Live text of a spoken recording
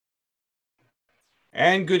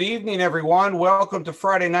And good evening, everyone. Welcome to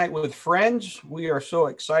Friday Night with Friends. We are so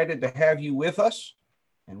excited to have you with us,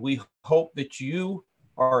 and we hope that you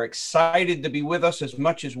are excited to be with us as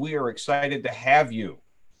much as we are excited to have you.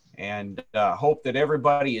 And hope that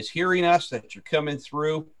everybody is hearing us, that you're coming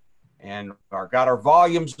through and got our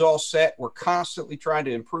volumes all set. We're constantly trying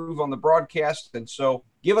to improve on the broadcast, and so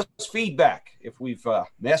give us feedback if we've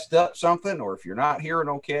messed up something, or if you're not hearing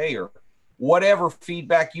okay, or whatever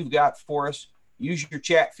feedback you've got for us. Use your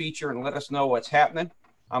chat feature and let us know what's happening.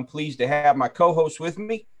 I'm pleased to have my co-host with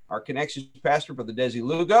me, our Connections Pastor, Brother Desi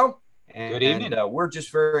Lugo. Good evening. And we're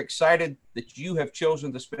just very excited that you have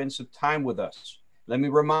chosen to spend some time with us. Let me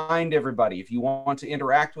remind everybody, if you want to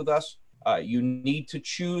interact with us, you need to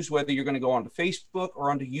choose whether you're going to go onto Facebook or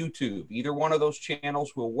onto YouTube. Either one of those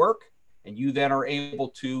channels will work, and you then are able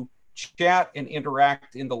to chat and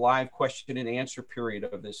interact in the live question and answer period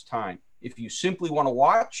of this time. If you simply want to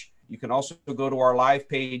watch, you can also go to our live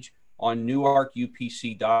page on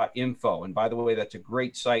newarkupc.info. And by the way, that's a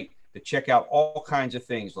great site to check out all kinds of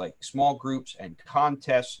things like small groups and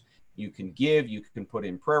contests. You can give, you can put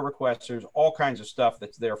in prayer requests. There's all kinds of stuff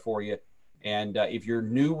that's there for you. And if you're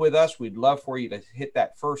new with us, we'd love for you to hit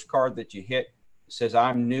that first card that you hit. It says,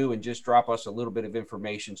 I'm new, and just drop us a little bit of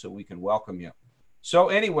information so we can welcome you. So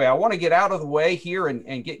anyway, I want to get out of the way here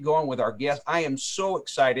and get going with our guest. I am so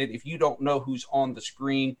excited. If you don't know who's on the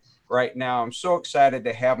screen right now, I'm so excited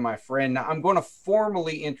to have my friend. Now, I'm going to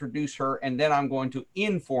formally introduce her, and then I'm going to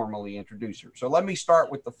informally introduce her. So let me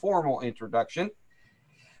start with the formal introduction.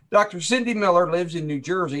 Dr. Cindy Miller lives in New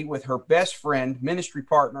Jersey with her best friend, ministry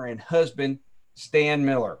partner, and husband, Stan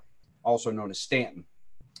Miller, also known as Stanton.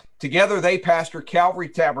 Together, they pastor Calvary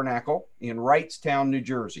Tabernacle in Wrightstown, New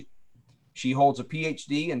Jersey. She holds a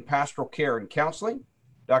PhD in pastoral care and counseling.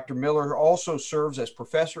 Dr. Miller also serves as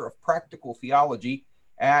professor of practical theology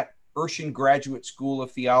at Urshan Graduate School of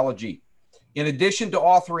Theology. In addition to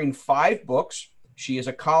authoring 5 books, she is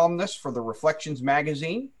a columnist for the Reflections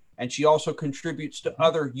magazine, and she also contributes to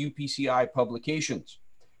other UPCI publications.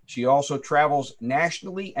 She also travels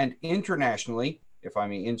nationally and internationally, if I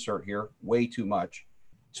may insert here, way too much,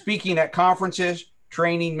 speaking at conferences,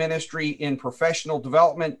 training ministry in professional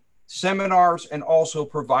development, seminars, and also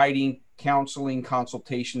providing counseling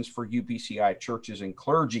consultations for UPCI churches and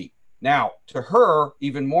clergy. Now, to her,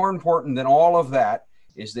 even more important than all of that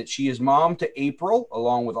is that she is mom to April,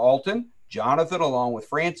 along with Alton, Jonathan, along with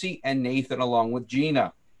Francie, and Nathan, along with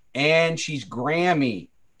Gina. And she's Grammy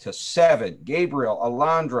to 7, Gabriel,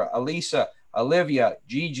 Alondra, Elisa, Olivia,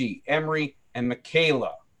 Gigi, Emery, and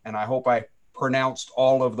Michaela. And I hope I pronounced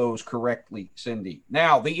all of those correctly, Cindy.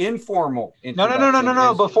 Now, the informal introduction.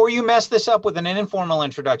 No. Before you mess this up with an informal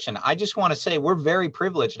introduction, I just want to say we're very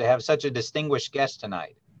privileged to have such a distinguished guest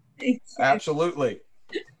tonight. Absolutely.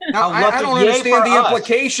 Now, I don't understand the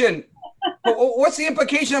implication. What's the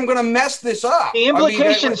implication? I'm going to mess this up. The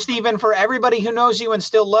implication, Stephen, for everybody who knows you and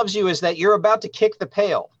still loves you, is that you're about to kick the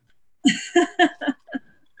pail.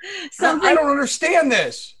 I don't understand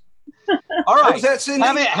this. All right. That,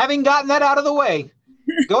 having gotten that out of the way,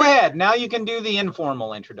 go ahead. Now you can do the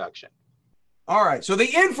informal introduction. All right. So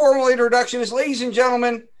the informal introduction is, ladies and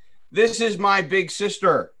gentlemen, this is my big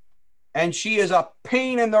sister. And she is a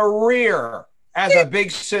pain in the rear as a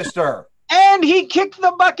big sister. And he kicked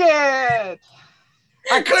the bucket.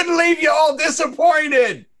 I couldn't leave you all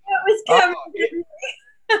disappointed. It was coming.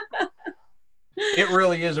 It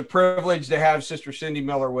really is a privilege to have Sister Cindy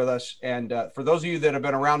Miller with us. And for those of you that have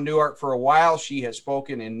been around Newark for a while, she has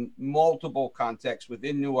spoken in multiple contexts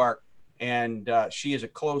within Newark. And she is a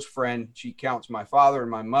close friend. She counts my father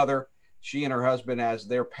and my mother, she and her husband, as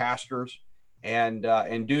their pastors. And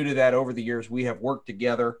due to that, over the years, we have worked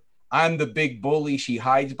together. I'm the big bully she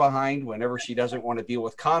hides behind whenever she doesn't want to deal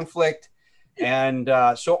with conflict. And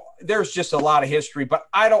so there's just a lot of history, but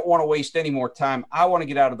I don't want to waste any more time. I want to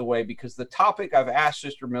get out of the way because the topic I've asked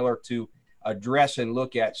Sister Miller to address and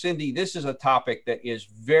look at, Cindy, this is a topic that is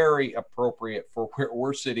very appropriate for where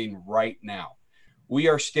we're sitting right now. We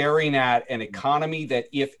are staring at an economy that,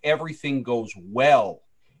 if everything goes well,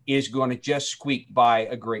 is going to just squeak by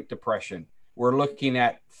a Great Depression. We're looking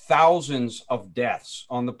at thousands of deaths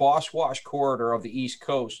on the Boswash corridor of the East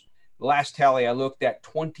Coast. The last tally I looked at,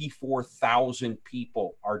 24,000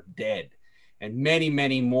 people are dead, and many,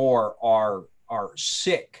 many more are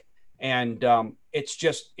sick. And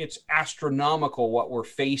it's astronomical what we're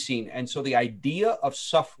facing. And so the idea of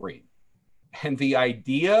suffering, and the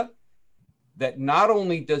idea that not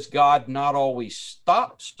only does God not always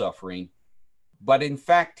stop suffering, but in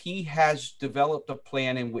fact, he has developed a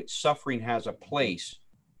plan in which suffering has a place.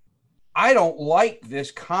 I don't like this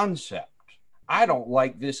concept. I don't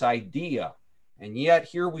like this idea. And yet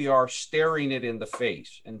here we are staring it in the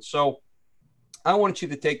face. And so I want you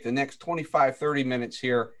to take the next 25, 30 minutes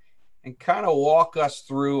here and kind of walk us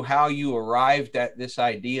through how you arrived at this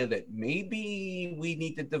idea that maybe we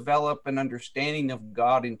need to develop an understanding of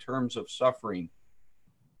God in terms of suffering,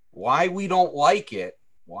 why we don't like it,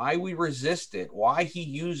 why we resist it, why he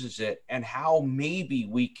uses it, and how maybe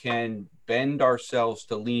we can bend ourselves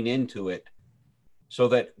to lean into it so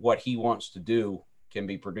that what he wants to do can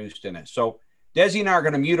be produced in it. So Desi and I are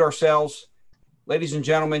going to mute ourselves. Ladies and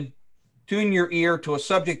gentlemen, tune your ear to a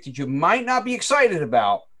subject that you might not be excited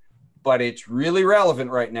about, but it's really relevant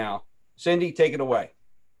right now. Cindy, take it away.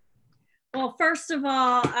 Well, first of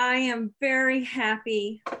all, I am very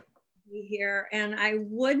happy to be here, and I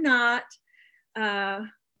would not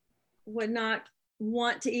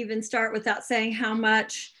want to even start without saying how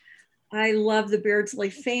much I love the Beardsley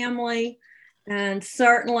family. And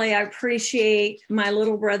certainly I appreciate my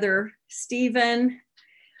little brother, Stephen.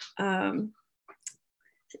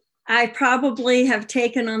 I probably have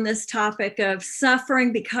taken on this topic of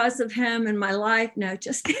suffering because of him in my life. No,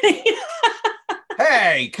 just kidding.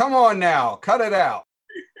 Hey, come on now, cut it out.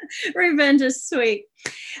 Revenge is sweet.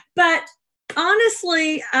 But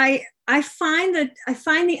honestly, I find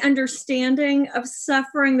the understanding of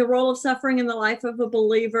suffering, the role of suffering in the life of a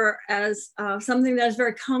believer, as something that is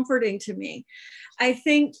very comforting to me. I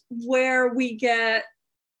think where we get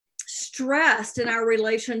stressed in our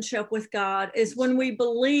relationship with God is when we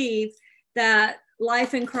believe that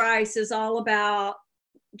life in Christ is all about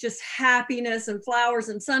just happiness and flowers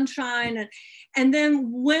and sunshine. And then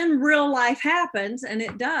when real life happens, and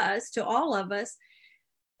it does to all of us,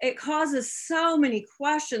 it causes so many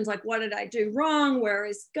questions like, what did I do wrong? Where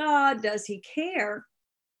is God? Does he care?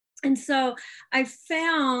 And so I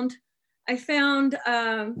found in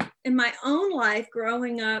my own life,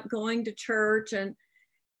 growing up, going to church and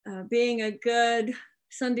being a good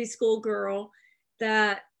Sunday school girl,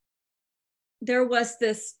 that there was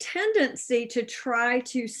this tendency to try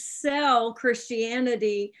to sell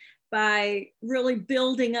Christianity by really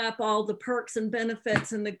building up all the perks and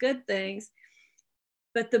benefits and the good things.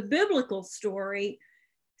 But the biblical story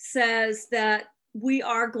says that we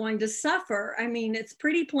are going to suffer. I mean, it's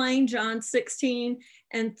pretty plain, John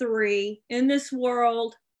 16:3, in this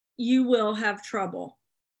world, you will have trouble.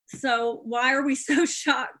 So why are we so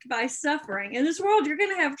shocked by suffering? In this world, you're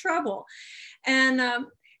going to have trouble. And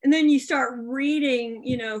then you start reading,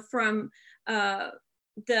 from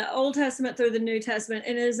the Old Testament through the New Testament,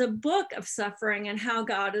 and it is a book of suffering and how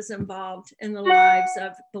God is involved in the lives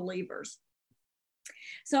of believers.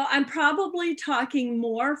 So I'm probably talking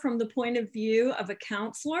more from the point of view of a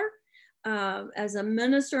counselor, as a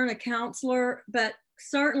minister and a counselor, but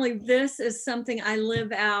certainly this is something I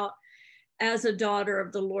live out as a daughter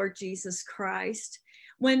of the Lord Jesus Christ.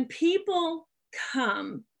 When people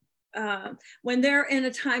come, when they're in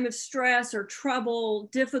a time of stress or trouble,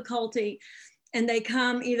 difficulty, and they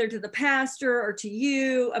come either to the pastor or to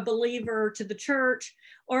you, a believer, to the church,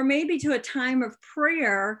 or maybe to a time of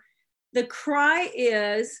prayer, the cry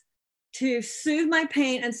is to soothe my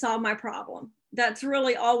pain and solve my problem. That's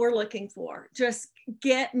really all we're looking for. Just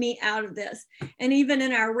get me out of this. And even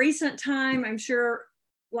in our recent time, I'm sure,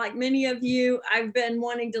 like many of you, I've been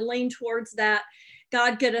wanting to lean towards that.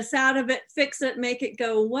 God, get us out of it, fix it, make it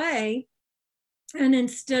go away. And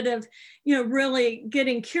instead of, really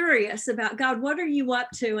getting curious about, God, what are you up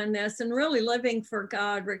to in this? And really living for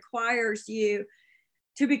God requires you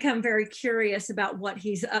to become very curious about what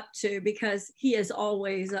he's up to, because he is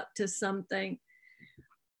always up to something.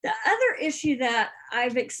 The other issue that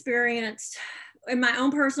I've experienced in my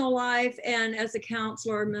own personal life and as a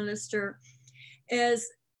counselor or minister is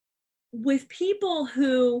with people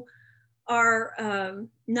who are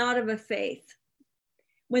not of a faith.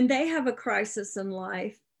 When they have a crisis in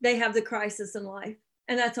life, they have the crisis in life,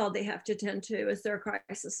 and that's all they have to tend to is their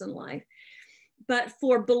crisis in life. But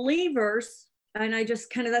for believers, and I just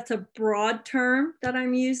that's a broad term that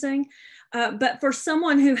I'm using, but for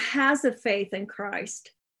someone who has a faith in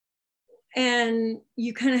Christ, and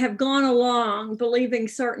you have gone along believing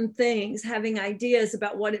certain things, having ideas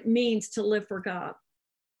about what it means to live for God.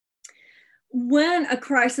 When a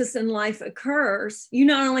crisis in life occurs, you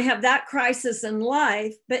not only have that crisis in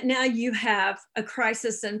life, but now you have a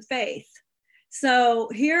crisis in faith. So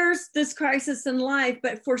here's this crisis in life,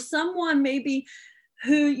 but for someone maybe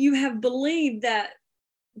who you have believed that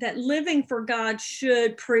living for God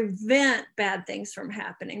should prevent bad things from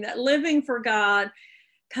happening, that living for God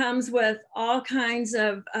comes with all kinds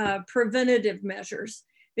of preventative measures,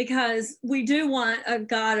 because we do want a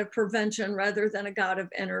God of prevention rather than a God of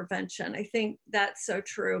intervention. I think that's so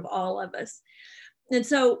true of all of us. And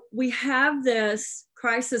so we have this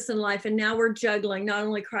crisis in life, and now we're juggling not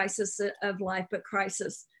only crisis of life, but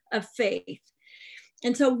crisis of faith.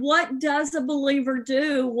 And so what does a believer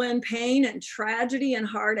do when pain and tragedy and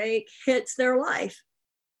heartache hits their life?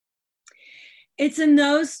 It's in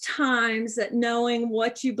those times that knowing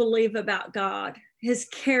what you believe about God, his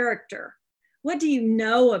character, what do you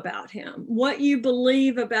know about him? What you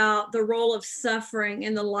believe about the role of suffering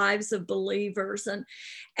in the lives of believers,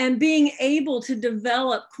 and being able to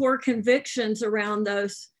develop core convictions around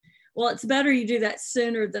those. Well, it's better you do that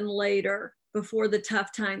sooner than later, before the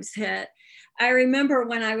tough times hit. I remember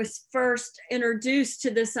when I was first introduced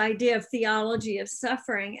to this idea of theology of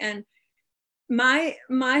suffering, and my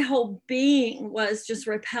whole being was just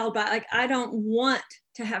repelled by, like, I don't want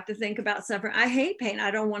to have to think about suffering. I hate pain.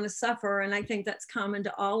 I don't want to suffer. And I think that's common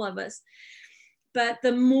to all of us. But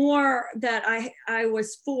the more that I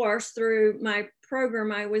was forced through my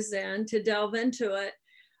program I was in to delve into it,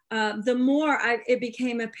 the more it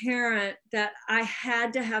became apparent that I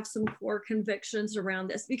had to have some core convictions around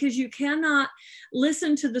this, because you cannot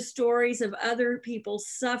listen to the stories of other people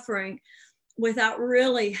suffering without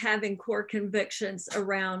really having core convictions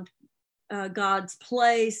around God's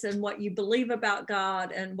place and what you believe about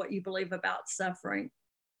God and what you believe about suffering.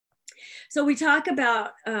 So we talk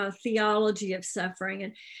about theology of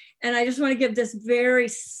suffering, and I just want to give this very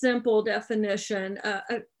simple definition.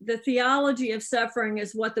 The theology of suffering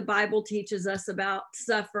is what the Bible teaches us about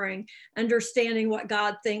suffering, understanding what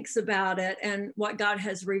God thinks about it and what God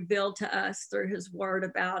has revealed to us through his word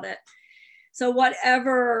about it. So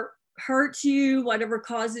whatever hurts you, whatever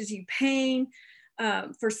causes you pain,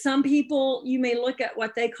 for some people, you may look at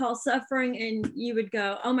what they call suffering and you would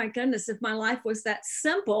go, oh my goodness, if my life was that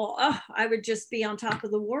simple, I would just be on top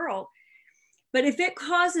of the world. But if it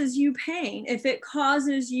causes you pain, if it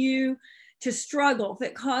causes you to struggle, if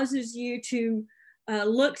it causes you to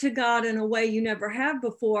look to God in a way you never have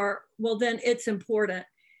before, well, then it's important.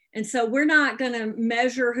 And so we're not going to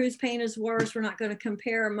measure whose pain is worse. We're not going to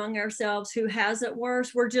compare among ourselves who has it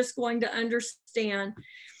worse. We're just going to understand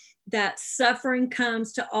that suffering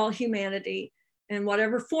comes to all humanity, and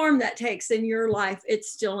whatever form that takes in your life,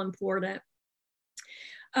 it's still important.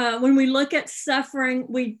 When we look at suffering,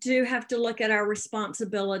 we do have to look at our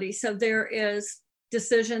responsibility. So there is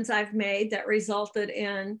decisions I've made that resulted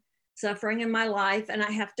in suffering in my life, and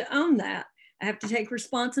I have to own that. I have to take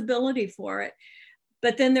responsibility for it.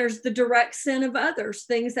 But then there's the direct sin of others,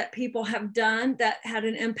 things that people have done that had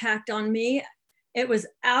an impact on me. It was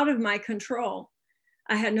out of my control.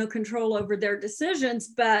 I had no control over their decisions,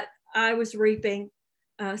 but I was reaping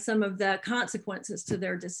some of the consequences to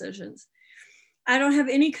their decisions. I don't have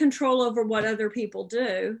any control over what other people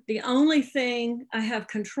do. The only thing I have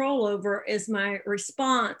control over is my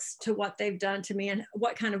response to what they've done to me and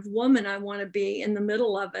what kind of woman I want to be in the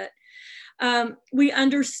middle of it. We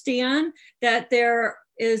understand that there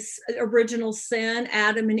is original sin.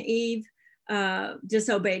 Adam and Eve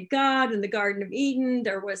disobeyed God in the Garden of Eden.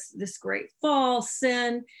 There was this great fall,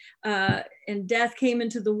 sin, and death came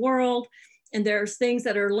into the world. And there's things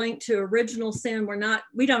that are linked to original sin.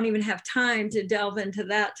 We don't even have time to delve into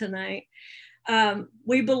that tonight.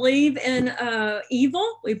 We believe in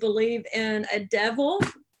evil. We believe in a devil.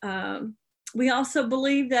 We also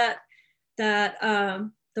believe that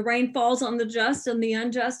the rain falls on the just and the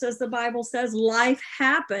unjust, as the Bible says. Life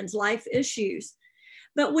happens, life issues.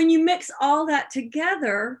 But when you mix all that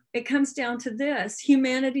together, it comes down to this: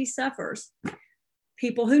 humanity suffers.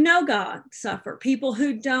 People who know God suffer. People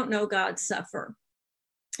who don't know God suffer.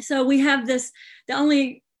 So we have this, the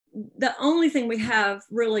only thing we have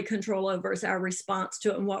really control over is our response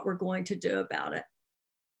to it and what we're going to do about it.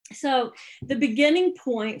 So the beginning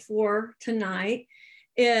point for tonight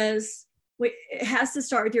is it has to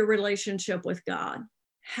start with your relationship with God.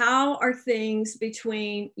 How are things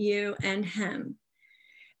between you and him?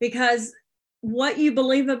 Because what you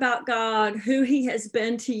believe about God, who he has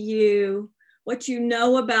been to you, what you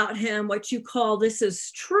know about him, what you call this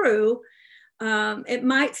is true, it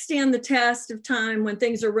might stand the test of time when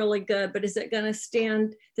things are really good, but is it going to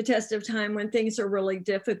stand the test of time when things are really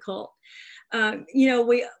difficult?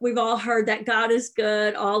 We've all heard that God is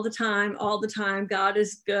good all the time, God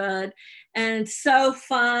is good. And it's so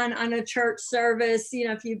fun on a church service,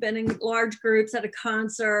 if you've been in large groups at a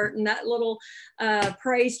concert and that little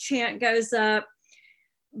praise chant goes up.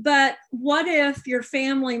 But what if your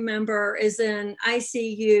family member is in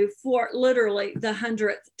ICU for literally the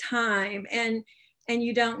 100th time and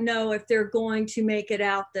you don't know if they're going to make it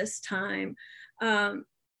out this time?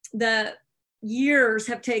 The years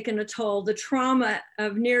have taken a toll. The trauma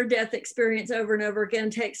of near-death experience over and over again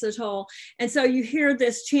takes a toll. And so you hear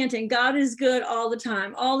this chanting, God is good all the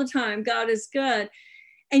time, God is good.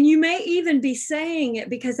 And you may even be saying it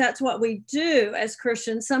because that's what we do as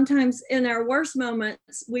Christians. Sometimes in our worst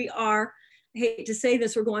moments, we are, I hate to say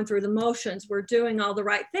this, we're going through the motions, we're doing all the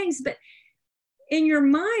right things, but in your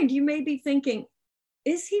mind, you may be thinking,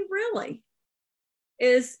 is he really?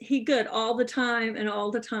 Is he good all the time? And all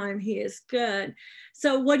the time he is good.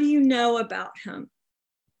 So what do you know about him?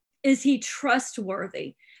 Is he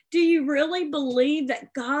trustworthy? Do you really believe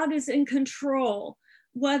that God is in control?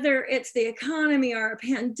 Whether it's the economy or a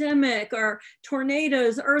pandemic or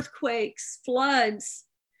tornadoes, earthquakes, floods,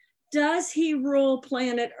 does he rule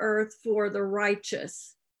planet Earth for the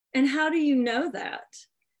righteous? And how do you know that?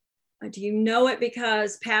 Do you know it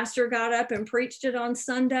because pastor got up and preached it on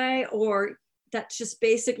Sunday, or that's just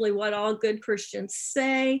basically what all good Christians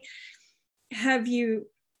say? Have you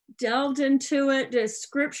delved into it? Does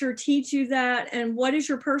scripture teach you that? And what is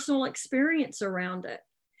your personal experience around it?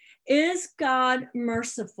 Is God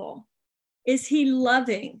merciful? Is he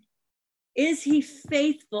loving? Is he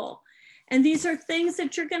faithful? And these are things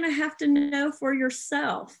that you're going to have to know for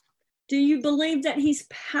yourself. Do you believe that he's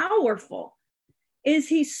powerful? Is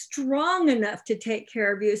he strong enough to take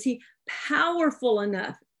care of you? Is he powerful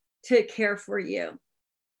enough to care for you?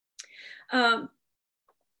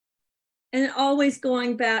 And always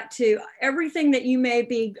going back to everything that you may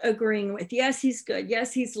be agreeing with. Yes, he's good.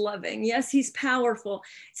 Yes, he's loving. Yes, he's powerful.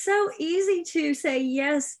 So easy to say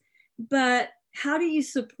yes, but how do you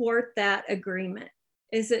support that agreement?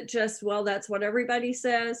 Is it just, well, that's what everybody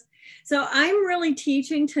says? So I'm really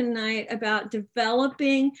teaching tonight about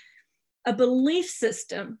developing a belief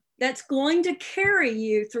system that's going to carry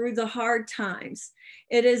you through the hard times.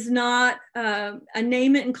 It is not a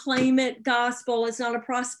name it and claim it gospel. It's not a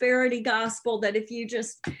prosperity gospel that if you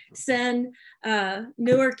just send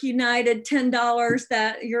Newark United $10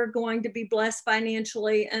 that you're going to be blessed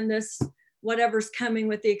financially and this whatever's coming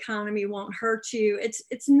with the economy won't hurt you.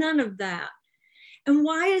 It's none of that. And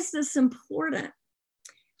why is this important?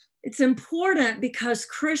 It's important because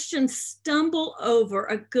Christians stumble over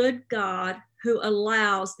a good God who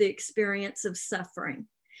allows the experience of suffering.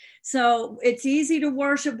 So it's easy to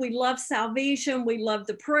worship. We love salvation. We love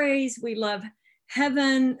the praise. We love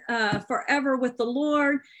heaven forever with the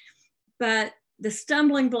Lord. But the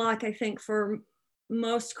stumbling block, I think, for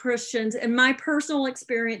most Christians, and my personal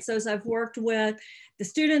experience, those I've worked with, the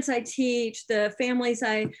students I teach, the families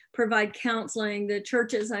I provide counseling, the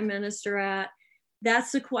churches I minister at,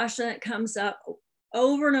 that's the question that comes up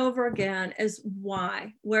over and over again is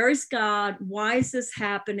why? Where is God? Why is this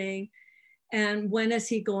happening? And when is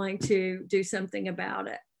he going to do something about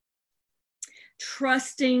it?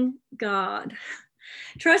 Trusting God.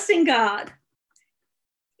 Trusting God.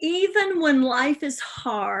 Even when life is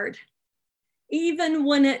hard, even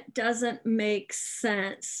when it doesn't make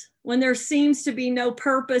sense, when there seems to be no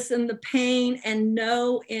purpose in the pain and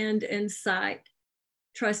no end in sight,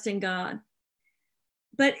 trusting God.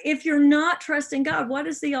 But if you're not trusting God, what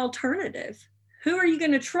is the alternative? Who are you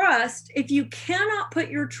going to trust? If you cannot put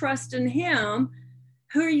your trust in him,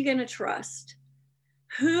 who are you going to trust?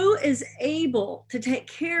 Who is able to take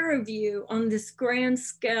care of you on this grand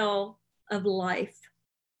scale of life?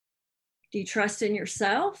 Do you trust in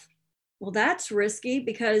yourself? Well, that's risky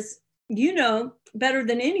because you know better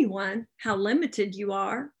than anyone how limited you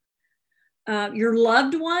are. Your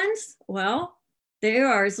loved ones, well, they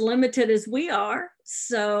are as limited as we are.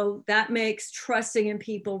 So that makes trusting in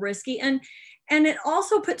people risky. And it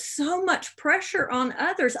also puts so much pressure on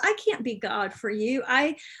others. I can't be God for you.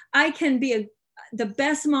 I can be the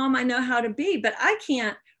best mom I know how to be, but I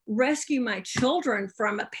can't rescue my children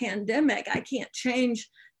from a pandemic. I can't change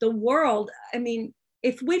the world. I mean,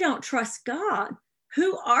 if we don't trust God,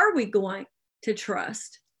 who are we going to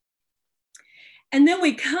trust? And then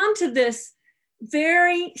we come to this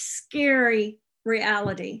very scary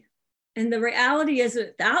reality. And the reality is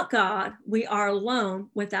without God, we are alone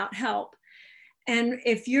without help. And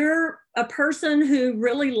if you're a person who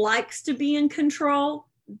really likes to be in control,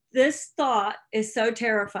 this thought is so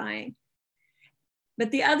terrifying. But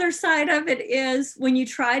the other side of it is when you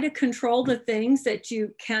try to control the things that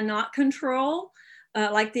you cannot control,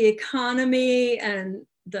 like the economy and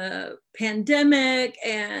the pandemic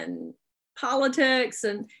and politics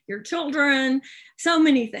and your children, so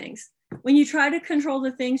many things. When you try to control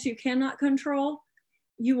the things you cannot control,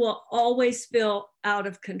 you will always feel out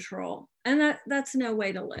of control. And that's no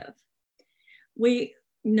way to live. We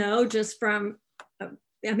know just from,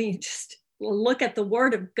 just look at the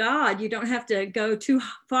word of God. You don't have to go too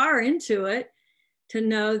far into it to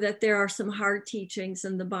know that there are some hard teachings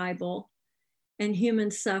in the Bible, and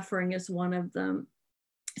human suffering is one of them.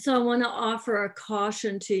 So I want to offer a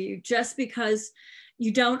caution to you. Just because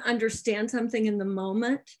you don't understand something in the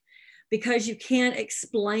moment, because you can't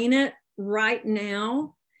explain it right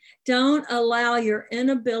now, don't allow your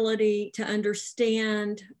inability to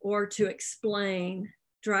understand or to explain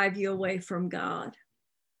drive you away from God.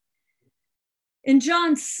 In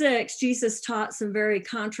John 6, Jesus taught some very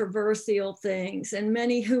controversial things, and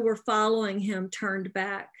many who were following him turned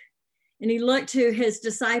back. And he looked to his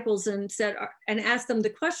disciples and said, and asked them the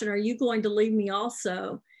question, "Are you going to leave me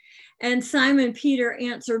also?" And Simon Peter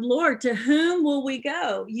answered, "Lord, to whom will we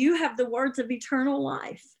go? You have the words of eternal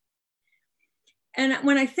life." And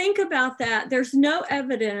when I think about that, there's no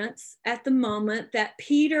evidence at the moment that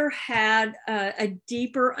Peter had a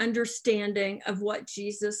deeper understanding of what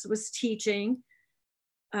Jesus was teaching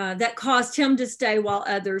that caused him to stay while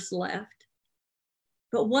others left.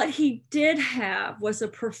 But what he did have was a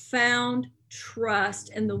profound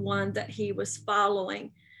trust in the one that he was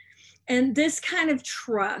following. And this kind of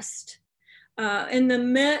trust, in the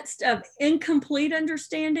midst of incomplete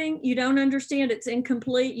understanding, you don't understand, it's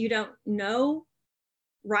incomplete, you don't know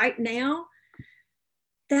right now,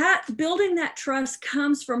 that building that trust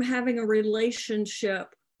comes from having a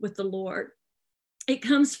relationship with the Lord. It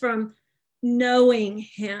comes from knowing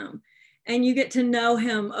him, and you get to know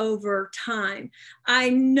him over time. I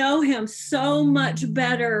know him so much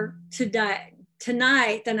better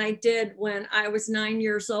tonight than I did when I was 9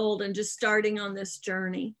 years old and just starting on this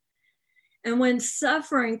journey. And when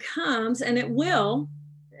suffering comes, and it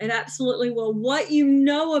absolutely will, what you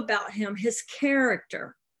know about him, his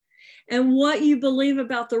character, and what you believe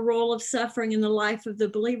about the role of suffering in the life of the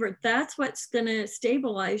believer, that's what's going to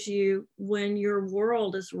stabilize you when your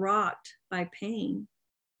world is rocked by pain.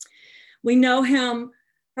 We know him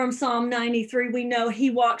from Psalm 93. We know he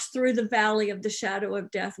walks through the valley of the shadow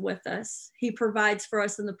of death with us. He provides for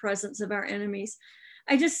us in the presence of our enemies.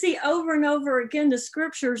 I just see over and over again the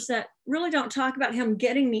scriptures that really don't talk about him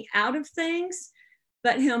getting me out of things,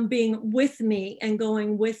 but him being with me and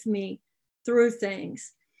going with me through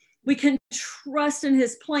things. We can trust in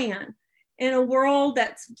his plan in a world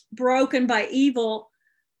that's broken by evil,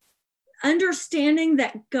 understanding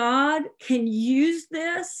that God can use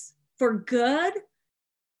this for good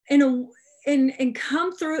and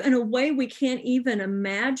come through in a way we can't even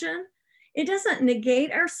imagine. It doesn't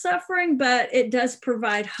negate our suffering, but it does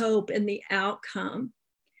provide hope in the outcome.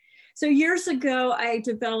 So years ago, I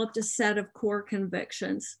developed a set of core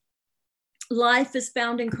convictions. Life is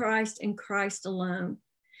found in Christ and Christ alone.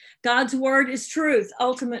 God's word is truth,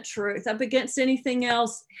 ultimate truth. Up against anything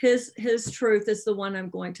else, his truth is the one I'm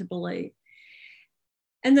going to believe.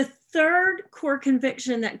 And the third core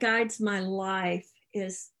conviction that guides my life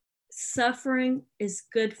is suffering is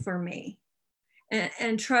good for me.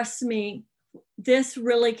 And trust me, this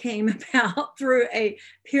really came about through a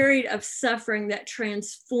period of suffering that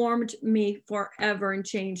transformed me forever and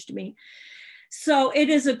changed me. So it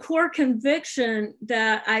is a core conviction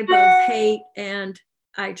that I both hate and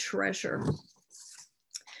I treasure.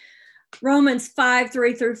 Romans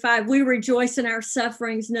 5:3-5, we rejoice in our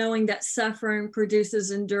sufferings, knowing that suffering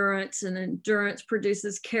produces endurance, and endurance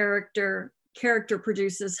produces character. Character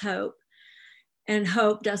produces hope, and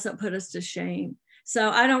hope doesn't put us to shame. So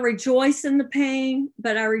I don't rejoice in the pain,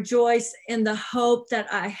 but I rejoice in the hope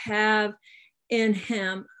that I have in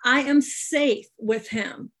him. I am safe with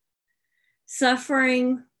him.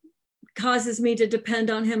 Suffering causes me to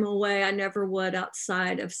depend on him in a way I never would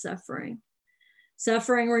outside of suffering.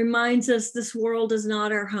 Suffering reminds us this world is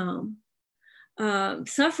not our home.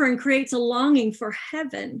 Suffering creates a longing for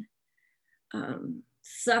heaven.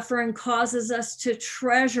 Suffering causes us to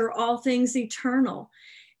treasure all things eternal.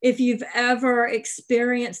 If you've ever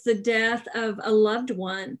experienced the death of a loved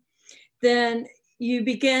one, then you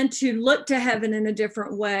begin to look to heaven in a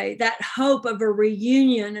different way. That hope of a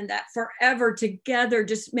reunion and that forever together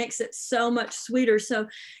just makes it so much sweeter. So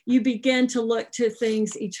you begin to look to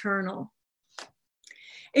things eternal.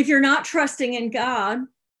 If you're not trusting in God,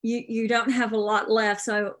 you don't have a lot left.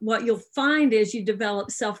 So what you'll find is you develop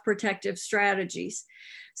self-protective strategies.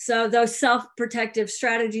 So those self-protective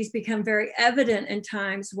strategies become very evident in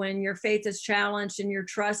times when your faith is challenged and your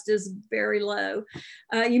trust is very low.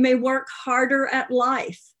 You may work harder at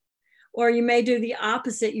life, or you may do the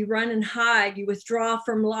opposite. You run and hide. You withdraw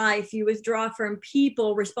from life. You withdraw from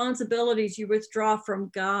people, responsibilities. You withdraw from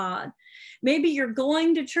God. Maybe you're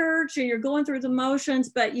going to church and you're going through the motions,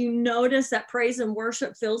 but you notice that praise and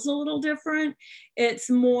worship feels a little different. It's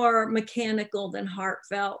more mechanical than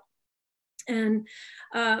heartfelt. And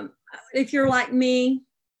if you're like me,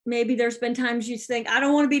 maybe there's been times you think, I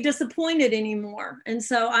don't want to be disappointed anymore. And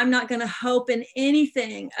so I'm not going to hope in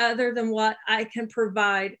anything other than what I can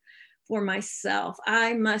provide for myself.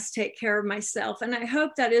 I must take care of myself. And I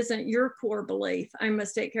hope that isn't your core belief. I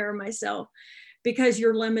must take care of myself, because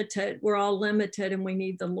you're limited. We're all limited and we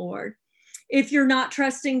need the Lord. If you're not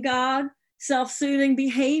trusting God, self-soothing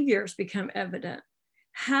behaviors become evident.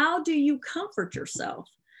 How do you comfort yourself?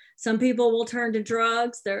 Some people will turn to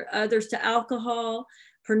drugs, there are others to alcohol,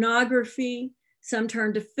 pornography, some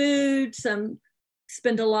turn to food, some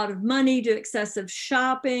spend a lot of money, do excessive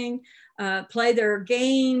shopping, play their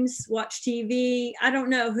games, watch TV. I don't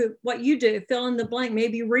know what you do, fill in the blank,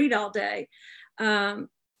 maybe read all day.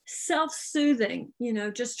 Self-soothing,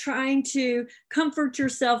 just trying to comfort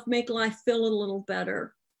yourself, make life feel a little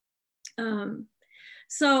better.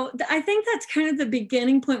 So I think that's kind of the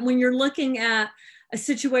beginning point when you're looking at a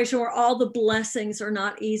situation where all the blessings are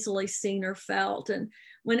not easily seen or felt, and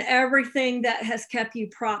when everything that has kept you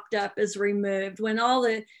propped up is removed, when all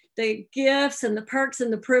the gifts and the perks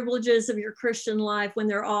and the privileges of your Christian life, when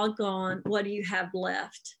they're all gone, what do you have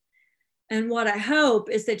left? And what I hope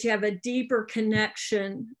is that you have a deeper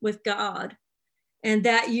connection with God, and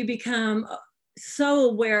that you become so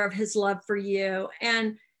aware of his love for you,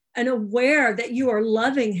 and aware that you are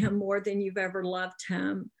loving him more than you've ever loved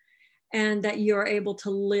him, and that you are able to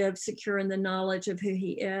live secure in the knowledge of who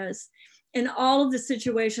he is. In all of the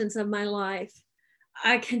situations of my life,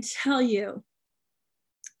 I can tell you,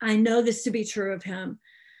 I know this to be true of him.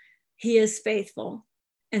 He is faithful.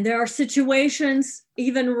 And there are situations,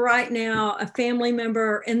 even right now, a family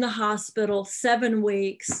member in the hospital, 7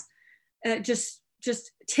 weeks, just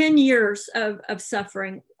 10 years of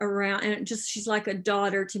suffering around. And she's like a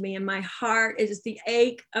daughter to me. And my heart, it is the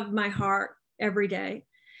ache of my heart every day.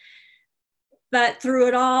 But through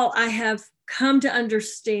it all, I have come to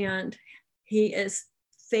understand he is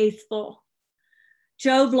faithful.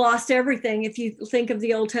 Job lost everything. If you think of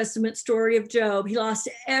the Old Testament story of Job, he lost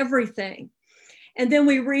everything. And then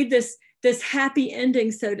we read this happy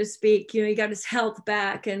ending, so to speak. He got his health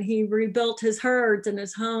back, and he rebuilt his herds and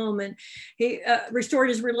his home, and he restored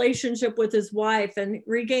his relationship with his wife, and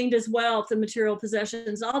regained his wealth and material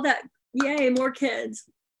possessions, all that. Yay, more kids.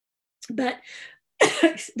 But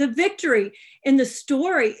the victory in the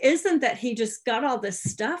story isn't that he just got all this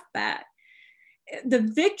stuff back. The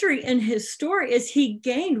victory in his story is he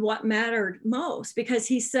gained what mattered most, because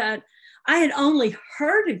he said, I had only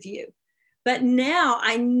heard of you, but now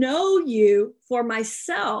I know you for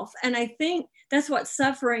myself. And I think that's what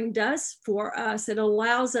suffering does for us. It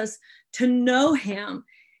allows us to know him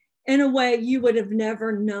in a way you would have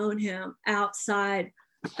never known him outside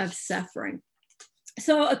of suffering.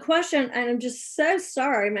 So a question, and I'm just so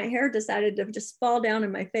sorry, my hair decided to just fall down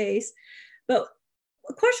in my face, but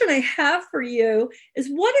a question I have for you is,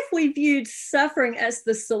 what if we viewed suffering as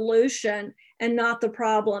the solution and not the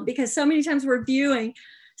problem? Because so many times we're viewing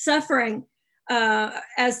suffering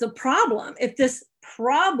as the problem. If this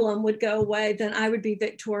problem would go away, then I would be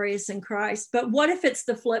victorious in Christ. But what if it's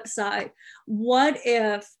the flip side? What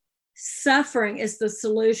if suffering is the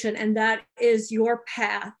solution, and that is your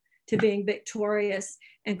path to being victorious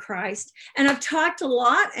in Christ? And I've talked a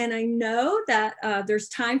lot, and I know that there's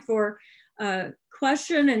time for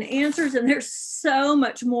question and answers, and there's so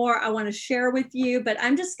much more I want to share with you, but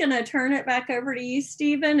I'm just going to turn it back over to you,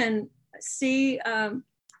 Stephen, and see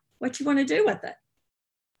what you want to do with it.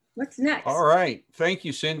 What's next? All right. Thank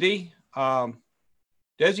you, Cindy.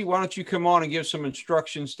 Desi, why don't you come on and give some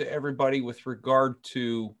instructions to everybody with regard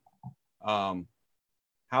to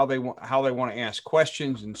how they want to ask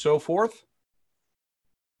questions and so forth.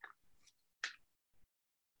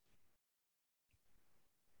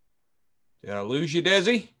 Did I lose you,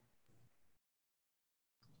 Desi?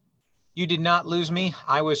 You did not lose me.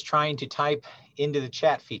 I was trying to type into the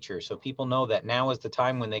chat feature so people know that now is the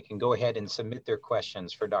time when they can go ahead and submit their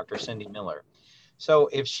questions for Dr. Cindy Miller. So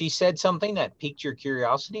if she said something that piqued your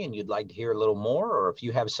curiosity and you'd like to hear a little more, or if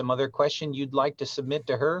you have some other question you'd like to submit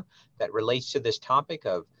to her that relates to this topic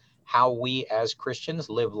of how we as Christians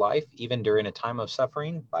live life even during a time of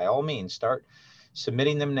suffering, by all means, start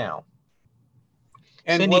submitting them now.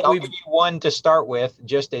 And Cindy, I'll give you one to start with,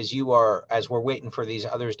 just as we're waiting for these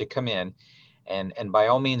others to come in. And by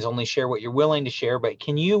all means, only share what you're willing to share. But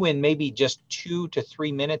can you, in maybe just 2 to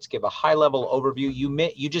 3 minutes, give a high-level overview?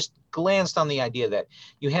 You just glanced on the idea that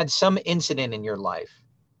you had some incident in your life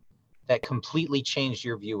that completely changed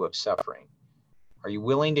your view of suffering. Are you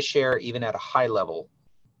willing to share, even at a high level,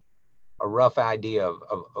 a rough idea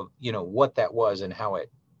of what that was and how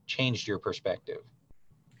it changed your perspective?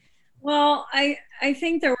 Well, I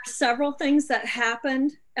think there were several things that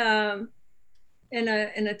happened. in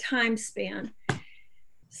a time span.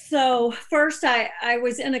 So first I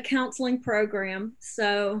was in a counseling program.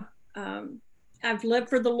 So I've lived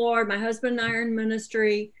for the Lord. My husband and I are in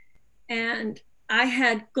ministry, and I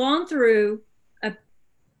had gone through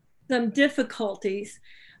some difficulties.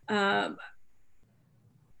 And,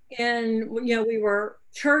 we were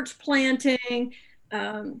church planting.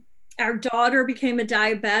 Our daughter became a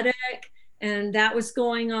diabetic, and that was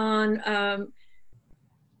going on.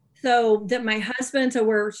 So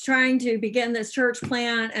we're trying to begin this church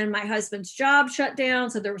plant, and my husband's job shut down.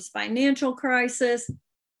 So there was financial crisis.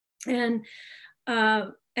 And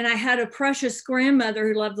I had a precious grandmother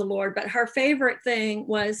who loved the Lord, but her favorite thing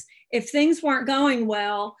was, if things weren't going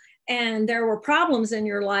well and there were problems in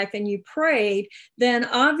your life and you prayed, then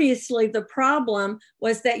obviously the problem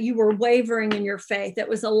was that you were wavering in your faith. It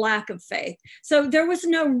was a lack of faith. So there was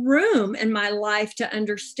no room in my life to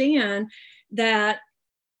understand that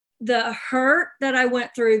the hurt that I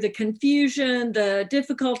went through, the confusion, the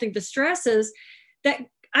difficulty, the stresses, that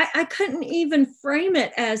I couldn't even frame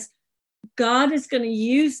it as God is going to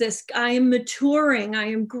use this. I am maturing. I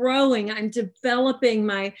am growing. I'm developing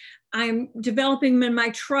in my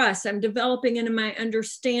trust. I'm developing into my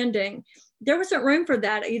understanding. There wasn't room for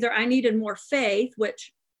that. Either I needed more faith,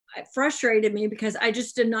 which frustrated me because I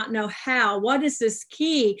just did not know how. What is this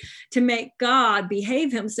key to make God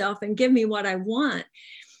behave himself and give me what I want?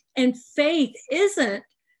 And faith isn't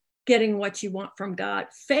getting what you want from God.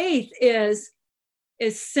 Faith is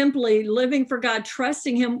simply living for God,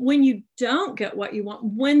 trusting him when you don't get what you want,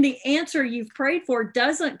 when the answer you've prayed for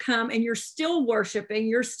doesn't come, and you're still worshiping,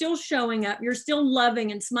 you're still showing up, you're still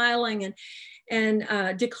loving and smiling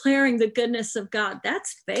and declaring the goodness of God.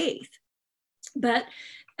 That's faith. But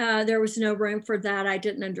there was no room for that. I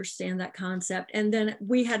didn't understand that concept. And then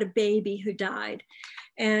we had a baby who died,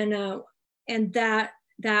 and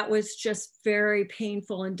that was just very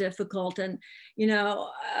painful and difficult. And,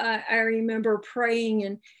 I remember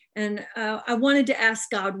praying and I wanted to ask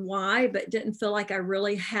God why, but didn't feel like I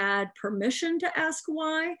really had permission to ask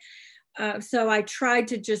why. So I tried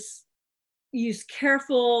to just use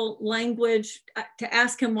careful language to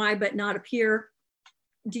ask him why, but not appear.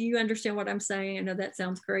 Do you understand what I'm saying? I know that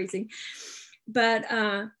sounds crazy, but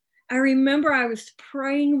I remember I was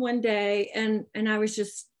praying one day and I was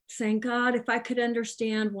just saying, God, if I could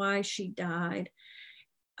understand why she died,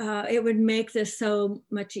 it would make this so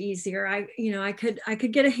much easier. I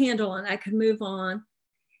could get a handle on it. I could move on.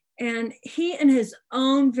 And he, in his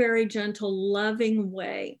own very gentle, loving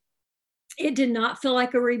way, it did not feel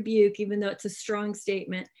like a rebuke, even though it's a strong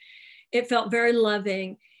statement. It felt very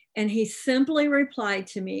loving. And he simply replied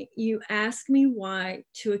to me, "You ask me why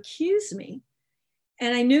to accuse me."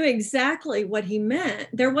 And I knew exactly what he meant.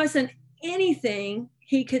 There wasn't anything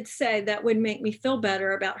he could say that would make me feel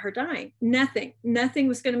better about her dying. Nothing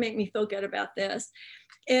was going to make me feel good about this.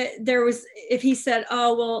 If he said,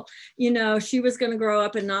 "Oh, well, she was going to grow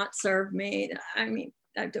up and not serve me." I mean,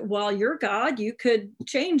 well, you're God, you could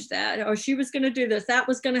change that. Or she was going to do this, that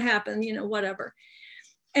was going to happen, whatever.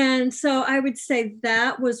 And so I would say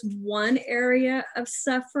that was one area of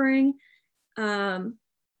suffering that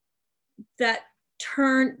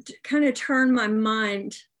kind of turned my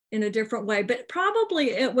mind in a different way. But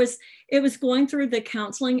probably it was going through the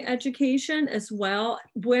counseling education as well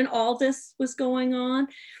when all this was going on.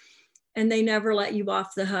 And they never let you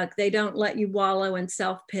off the hook. They don't let you wallow in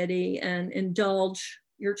self-pity and indulge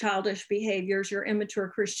your childish behaviors, your immature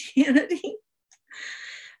Christianity.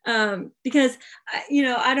 Because,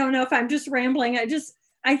 I don't know if I'm just rambling.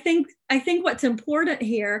 I think what's important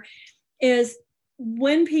here is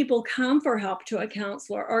when people come for help to a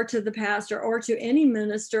counselor or to the pastor or to any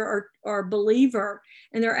minister or believer,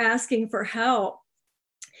 and they're asking for help,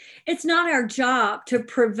 it's not our job to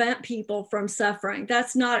prevent people from suffering.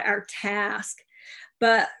 That's not our task.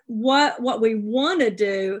 But what we want to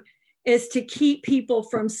do is to keep people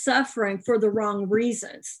from suffering for the wrong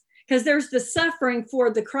reasons. Because there's the suffering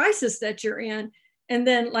for the crisis that you're in. And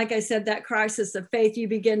then, like I said, that crisis of faith, you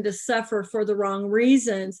begin to suffer for the wrong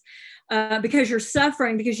reasons because you're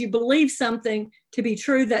suffering because you believe something to be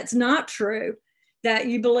true that's not true, that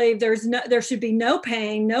you believe there should be no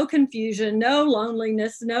pain, no confusion, no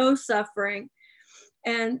loneliness, no suffering.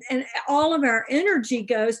 And all of our energy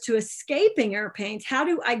goes to escaping our pains. How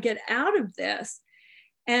do I get out of this?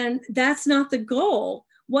 And that's not the goal.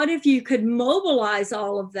 What if you could mobilize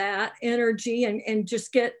all of that energy and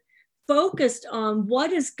just get focused on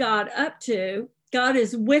what is God up to? God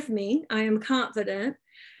is with me. I am confident.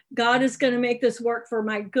 God is going to make this work for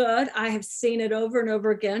my good. I have seen it over and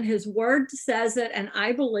over again. His word says it, and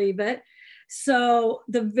I believe it. So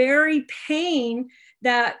the very pain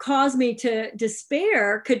that caused me to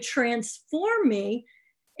despair could transform me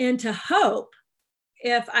into hope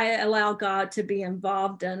if I allow God to be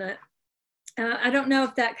involved in it. I don't know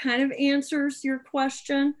if that kind of answers your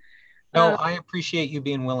question. No, I appreciate you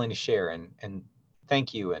being willing to share, and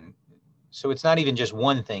thank you. And so it's not even just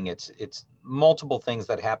one thing, it's multiple things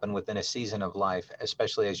that happen within a season of life,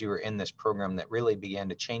 especially as you were in this program, that really began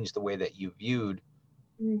to change the way that you viewed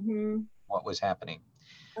what was happening.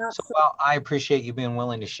 So while I appreciate you being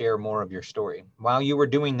willing to share more of your story, while you were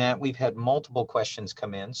doing that, we've had multiple questions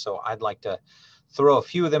come in. So I'd like to throw a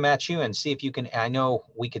few of them at you and see if you can, I know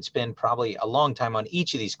we could spend probably a long time on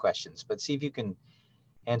each of these questions, but see if you can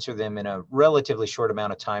answer them in a relatively short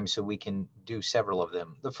amount of time so we can do several of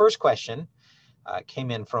them. The first question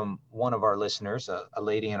came in from one of our listeners, a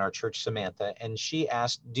lady in our church, Samantha, and she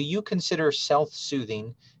asked, do you consider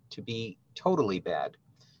self-soothing to be totally bad?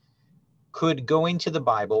 Could going to the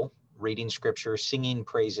Bible, reading scripture, singing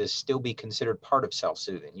praises still be considered part of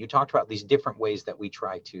self-soothing? You talked about these different ways that we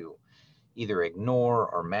try to either ignore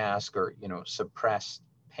or mask or, suppress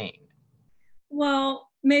pain. Well,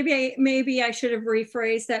 maybe I should have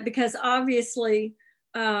rephrased that, because obviously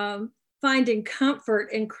finding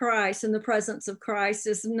comfort in Christ, in the presence of Christ,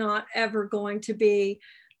 is not ever going to be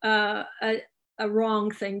a wrong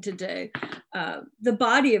thing to do. The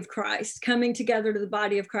body of Christ, coming together to the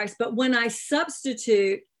body of Christ. But when I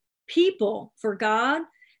substitute people for God,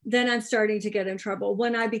 then I'm starting to get in trouble.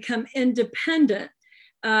 When I become independent,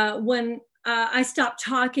 when I stop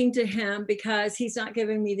talking to him because he's not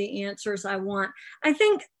giving me the answers I want. I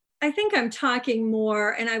think I'm talking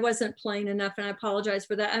more, and I wasn't plain enough, and I apologize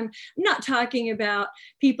for that. I'm not talking about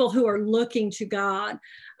people who are looking to God.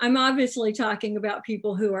 I'm obviously talking about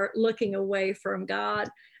people who are looking away from God.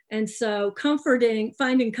 And so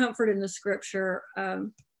finding comfort in the scripture,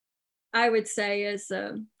 I would say is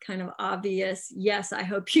a kind of obvious, yes, I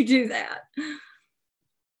hope you do that.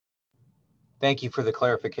 Thank you for the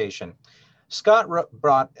clarification. Scott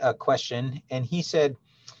brought a question, and he said,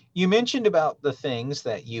 you mentioned about the things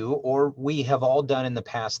that you or we have all done in the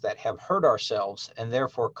past that have hurt ourselves and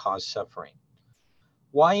therefore caused suffering.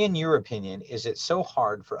 Why, in your opinion, is it so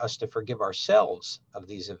hard for us to forgive ourselves of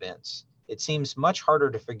these events? It seems much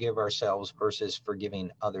harder to forgive ourselves versus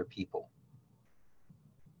forgiving other people.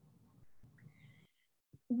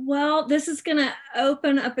 Well, this is going to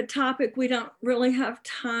open up a topic we don't really have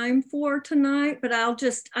time for tonight, but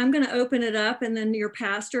I'm going to open it up, and then your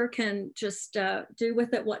pastor can just do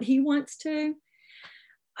with it what he wants to.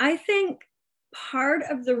 I think part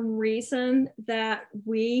of the reason that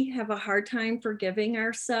we have a hard time forgiving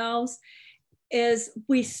ourselves is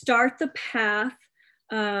we start the path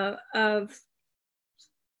of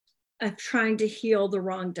trying to heal the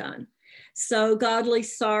wrong done. So godly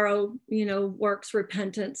sorrow, works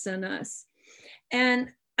repentance in us. And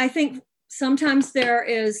I think sometimes there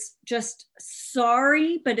is just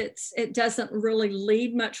sorry, but it doesn't really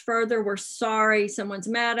lead much further. We're sorry someone's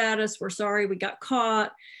mad at us. We're sorry we got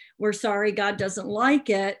caught. We're sorry God doesn't like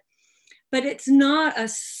it. But it's not a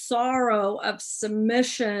sorrow of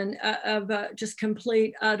submission, of just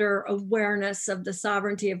complete, utter awareness of the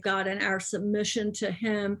sovereignty of God and our submission to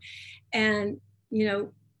him. And,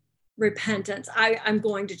 repentance. I'm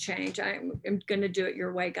going to change. I'm going to do it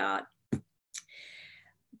your way, God.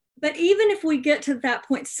 But even if we get to that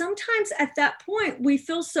point, sometimes at that point, we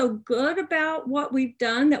feel so good about what we've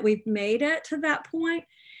done that we've made it to that point.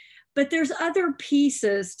 But there's other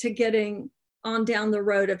pieces to getting on down the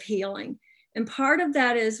road of healing. And part of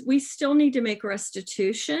that is we still need to make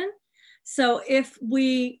restitution. So if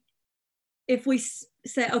we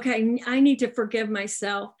say, okay, I need to forgive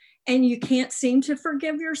myself, and you can't seem to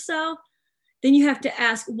forgive yourself, then you have to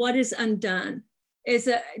ask, what is undone?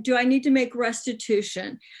 Do I need to make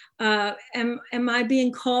restitution? Am I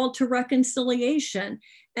being called to reconciliation?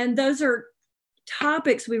 And those are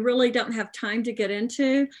topics we really don't have time to get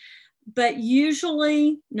into, but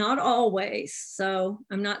usually, not always. So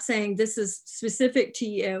I'm not saying this is specific to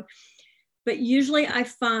you, but usually I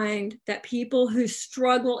find that people who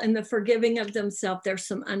struggle in the forgiving of themselves, there's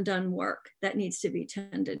some undone work that needs to be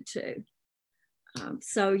tended to.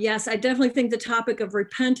 So yes, I definitely think the topic of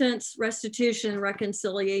repentance, restitution,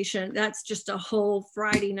 reconciliation, that's just a whole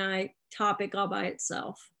Friday night topic all by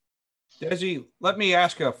itself. Desi, let me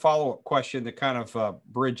ask a follow-up question to kind of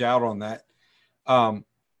bridge out on that.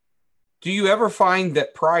 Do you ever find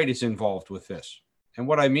that pride is involved with this? And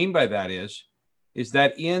what I mean by that is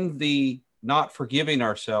that in the not forgiving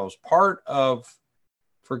ourselves, part of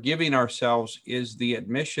forgiving ourselves is the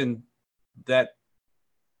admission that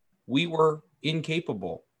we were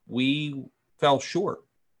incapable. We fell short.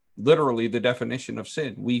 literally the definition of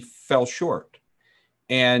sin. We fell short.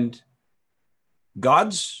 And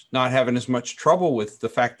God's not having as much trouble with the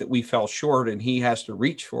fact that we fell short, and he has to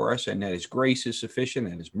reach for us, and that his grace is sufficient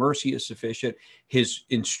and his mercy is sufficient. His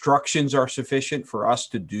instructions are sufficient for us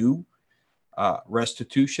to do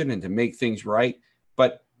restitution and to make things right.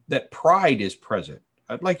 But that pride is present.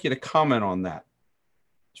 I'd like you to comment on that.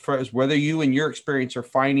 As far as whether you in your experience are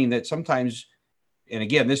finding that sometimes, and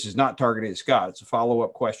again, this is not targeted at Scott, it's a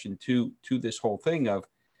follow-up question to this whole thing of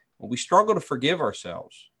when we struggle to forgive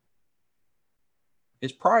ourselves,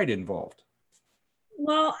 is pride involved?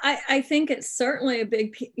 Well, I think it's certainly a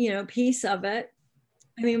big, piece of it.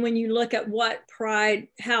 I mean, when you look at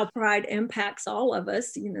how pride impacts all of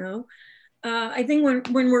us, I think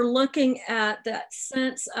when we're looking at that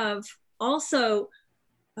sense of also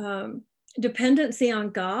dependency on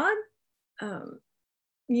God,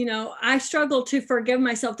 I struggle to forgive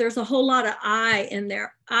myself. There's a whole lot of I in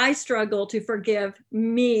there. I struggle to forgive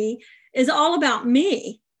me is all about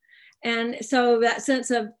me. And so that sense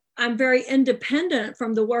of I'm very independent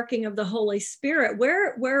from the working of the Holy Spirit.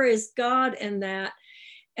 Where is God in that?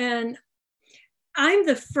 And I'm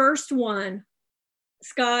the first one,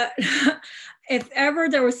 Scott, if ever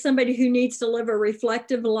there was somebody who needs to live a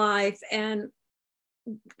reflective life and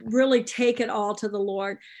really take it all to the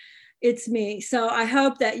Lord, it's me. So I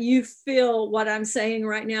hope that you feel what I'm saying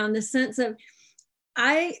right now in the sense of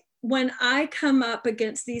when I come up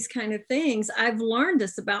against these kind of things, I've learned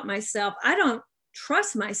this about myself. I don't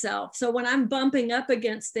trust myself. So when I'm bumping up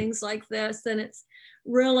against things like this, then it's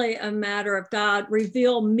really a matter of God,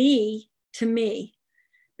 reveal me to me,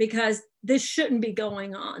 because this shouldn't be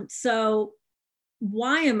going on. So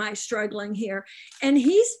why am I struggling here? And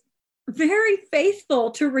he's very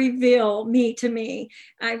faithful to reveal me to me.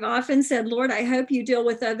 I've often said, Lord, I hope you deal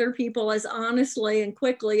with other people as honestly and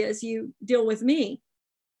quickly as you deal with me.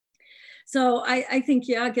 So I think,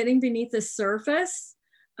 getting beneath the surface.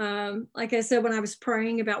 Like I said, when I was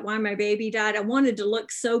praying about why my baby died, I wanted to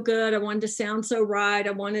look so good. I wanted to sound so right.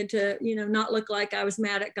 I wanted to, not look like I was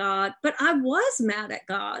mad at God, but I was mad at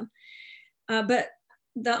God. But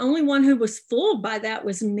the only one who was fooled by that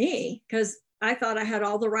was me, because I thought I had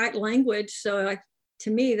all the right language. So to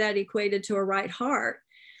me, that equated to a right heart.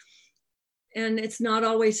 And it's not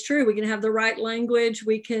always true. We can have the right language,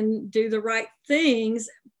 we can do the right things,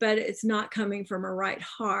 but it's not coming from a right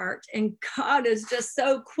heart. And God is just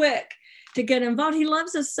so quick to get involved. He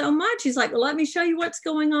loves us so much. He's like, well, let me show you what's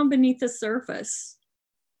going on beneath the surface.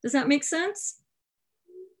 Does that make sense?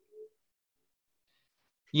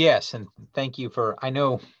 Yes, and thank you I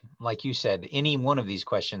know, like you said, any one of these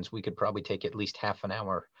questions, we could probably take at least half an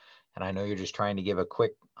hour. And I know you're just trying to give a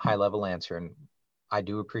quick high-level answer. And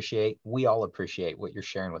we all appreciate what you're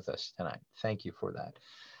sharing with us tonight. Thank you for that.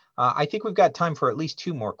 I think we've got time for at least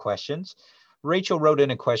 2 more questions. Rachel wrote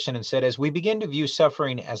in a question and said, as we begin to view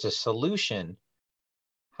suffering as a solution,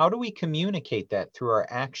 how do we communicate that through our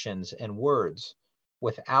actions and words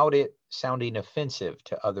without it sounding offensive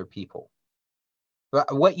to other people?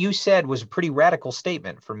 What you said was a pretty radical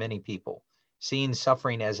statement for many people, seeing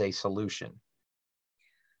suffering as a solution.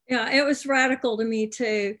 Yeah, it was radical to me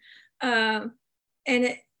too.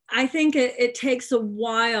 And I think it takes a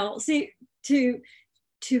while. See, to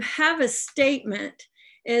have a statement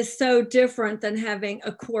is so different than having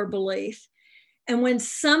a core belief. And when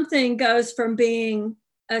something goes from being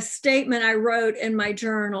a statement I wrote in my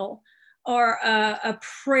journal or a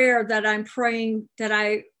prayer that I'm praying that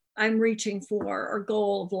I'm reaching for, or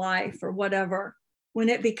goal of life or whatever, when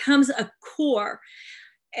it becomes a core,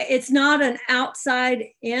 it's not an outside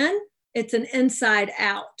in, it's an inside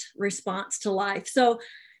out response to life. So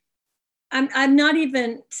I'm not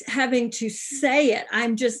even having to say it.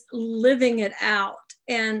 I'm just living it out.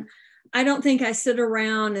 And I don't think I sit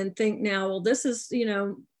around and think now, well, this is,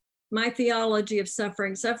 my theology of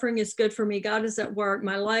suffering. Suffering is good for me. God is at work.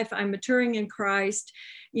 My life, I'm maturing in Christ.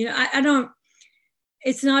 I don't,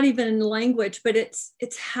 it's not even in language, but it's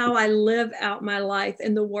how I live out my life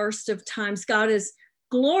in the worst of times. God is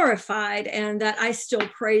glorified, and that I still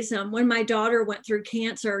praise him. When my daughter went through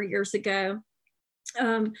cancer years ago,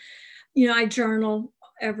 I journal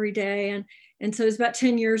every day. And so it was about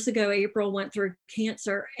 10 years ago, April went through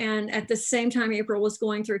cancer. And at the same time April was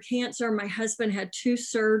going through cancer, my husband had 2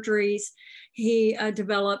 surgeries. He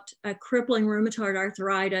developed a crippling rheumatoid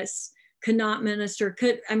arthritis, could not minister,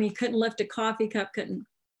 couldn't lift a coffee cup, couldn't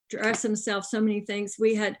dress himself, so many things.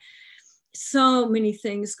 We had so many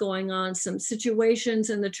things going on, some situations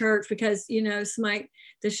in the church because, smite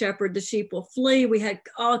the shepherd, the sheep will flee. We had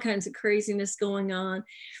all kinds of craziness going on.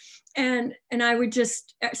 And I would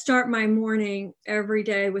just start my morning every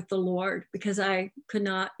day with the Lord, because I could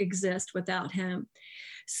not exist without him.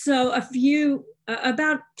 So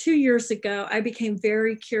about 2 years ago, I became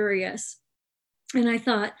very curious, and I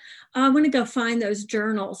thought, I want to go find those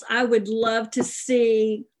journals. I would love to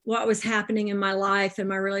see what was happening in my life and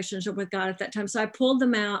my relationship with God at that time. So I pulled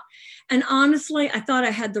them out, and honestly, I thought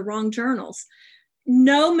I had the wrong journals.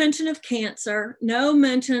 No mention of cancer, no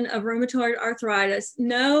mention of rheumatoid arthritis,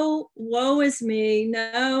 no woe is me,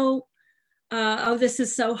 no, oh, this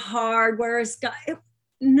is so hard, where is God?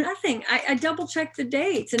 Nothing. I double checked the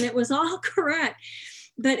dates and it was all correct.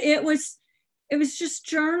 But it was just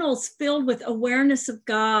journals filled with awareness of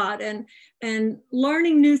God and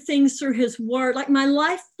learning new things through his word. Like, my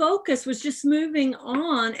life focus was just moving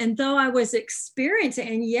on. And though I was experiencing,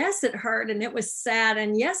 and yes, it hurt and it was sad,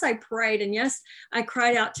 and yes, I prayed, and yes, I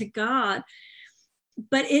cried out to God,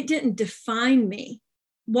 but it didn't define me.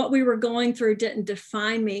 What we were going through didn't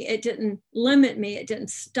define me. It didn't limit me. It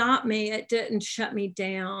didn't stop me. It didn't shut me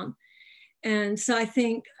down. And so I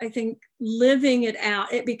think living it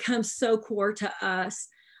out, it becomes so core to us.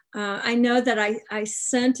 I know that I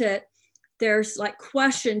sent it. There's like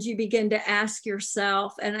questions you begin to ask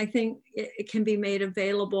yourself, and I think it can be made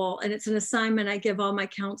available. And it's an assignment I give all my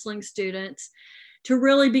counseling students, to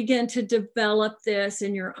really begin to develop this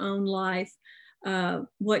in your own life,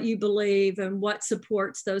 what you believe and what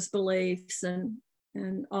supports those beliefs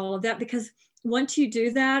and all of that. Because once you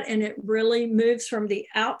do that and it really moves from the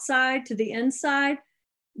outside to the inside,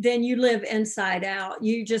 then you live inside out.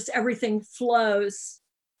 Everything flows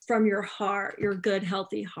from your heart, your good,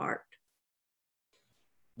 healthy heart.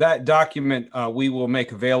 That document we will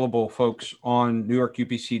make available, folks, on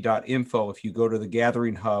newyorkupc.info. If you go to the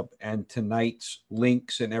Gathering Hub, and tonight's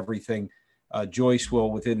links and everything, Joyce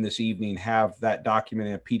will, within this evening, have that document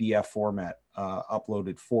in a PDF format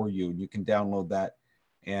uploaded for you. And you can download that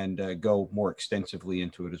and go more extensively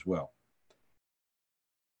into it as well.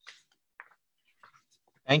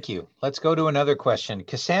 Thank you. Let's go to another question.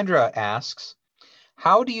 Cassandra asks,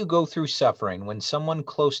 how do you go through suffering when someone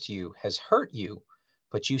close to you has hurt you,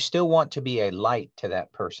 but you still want to be a light to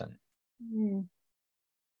that person?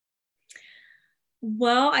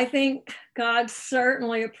 Well, I think God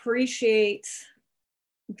certainly appreciates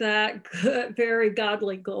that good, very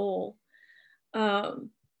godly goal.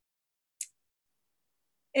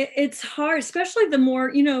 It's hard, especially the more,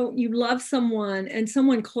 you love someone and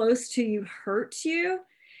someone close to you hurts you.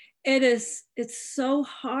 It's so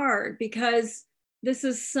hard, because this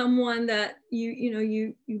is someone that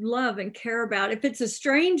you love and care about. If it's a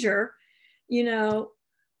stranger,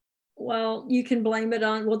 well, you can blame it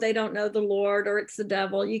on, well, they don't know the Lord, or it's the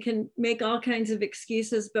devil. You can make all kinds of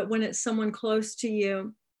excuses. But when it's someone close to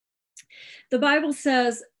you, the Bible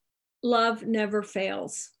says love never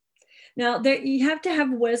fails. Now, you have to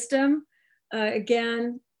have wisdom.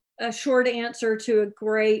 Again, a short answer to a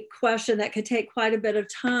great question that could take quite a bit of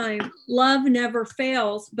time. Love never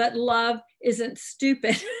fails, but love isn't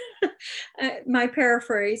stupid. My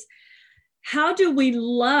paraphrase. How do we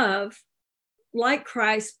love like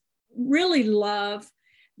Christ, really love,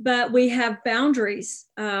 but we have boundaries?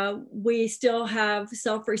 We still have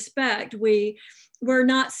self-respect. We're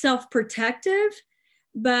not self-protective,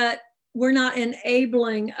 but we're not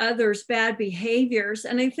enabling others' bad behaviors.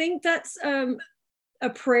 And I think that's a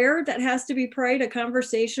prayer that has to be prayed, a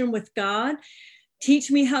conversation with God.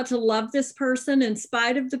 Teach me how to love this person in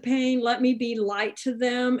spite of the pain. Let me be light to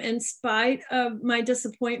them in spite of my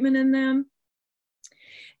disappointment in them.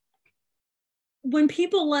 When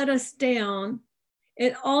people let us down,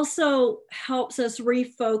 it also helps us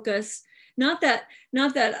refocus. Not that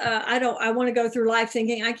I want to go through life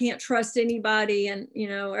thinking I can't trust anybody and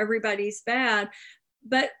everybody's bad,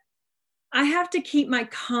 but I have to keep my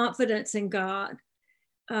confidence in God.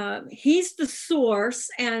 He's the source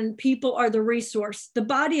and people are the resource. The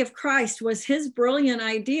body of Christ was his brilliant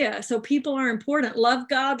idea. So people are important. Love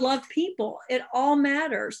God, love people. It all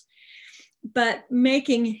matters. But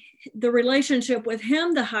making the relationship with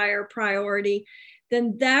him the higher priority,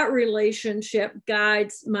 then that relationship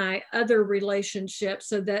guides my other relationships,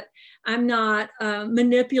 so that I'm not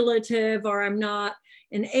manipulative, or I'm not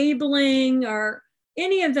enabling, or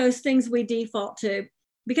any of those things we default to.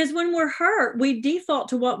 Because when we're hurt, we default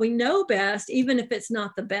to what we know best, even if it's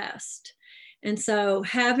not the best. And so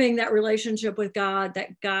having that relationship with God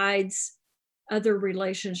that guides other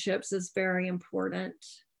relationships is very important.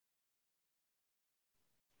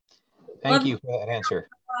 Thank you for that answer.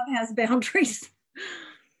 Love has boundaries.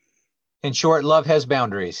 In short, love has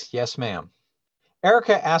boundaries. Yes, ma'am.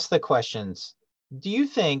 Erica asked the questions. Do you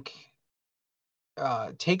think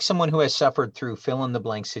take someone who has suffered through fill in the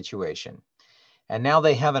blank situation, and now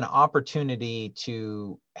they have an opportunity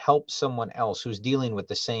to help someone else who's dealing with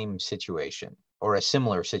the same situation, or a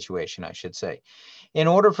similar situation, I should say. In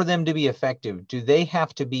order for them to be effective, do they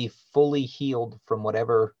have to be fully healed from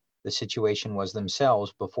whatever the situation was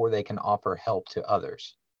themselves before they can offer help to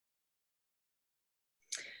others?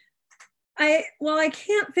 I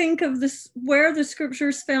can't think of this where the scripture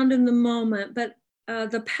is found in the moment, but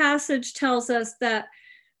the passage tells us that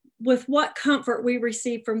with what comfort we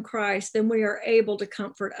receive from Christ, then we are able to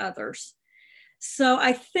comfort others. So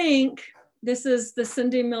I think this is the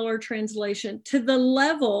Cindy Miller translation. To the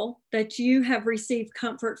level that you have received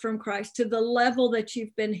comfort from Christ, to the level that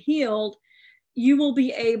you've been healed, you will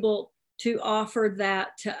be able to offer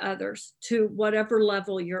that to others, to whatever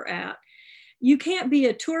level you're at. You can't be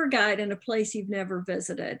a tour guide in a place you've never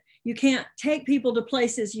visited. You can't take people to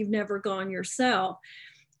places you've never gone yourself.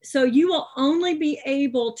 So you will only be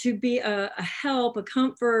able to be a help, a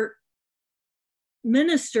comfort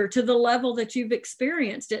minister to the level that you've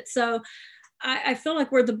experienced it. So I feel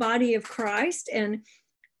like we're the body of Christ, and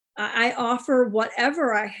I offer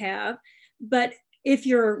whatever I have. But if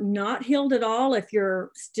you're not healed at all, if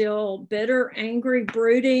you're still bitter, angry,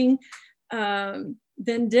 brooding,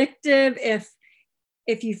 vindictive,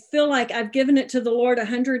 if you feel like I've given it to the Lord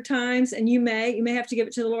 100 times, and you may have to give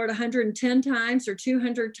it to the Lord 110 times or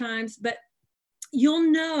 200 times, but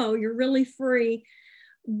you'll know you're really free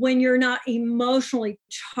when you're not emotionally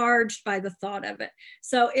charged by the thought of it.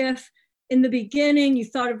 So if in the beginning you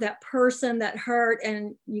thought of that person that hurt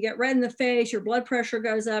and you get red in the face, your blood pressure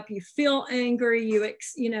goes up, you feel angry,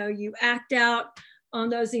 you act out on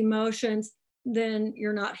those emotions, then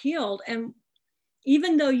you're not healed. And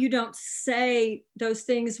even though you don't say those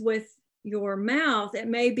things with your mouth, it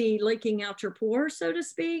may be leaking out your pores, so to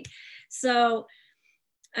speak. So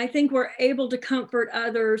I think we're able to comfort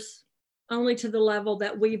others only to the level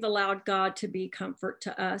that we've allowed God to be comfort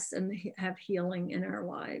to us and have healing in our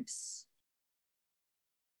lives.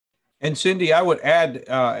 And Cindy, I would add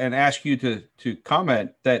and ask you to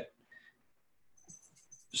comment that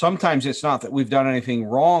sometimes it's not that we've done anything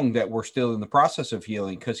wrong, that we're still in the process of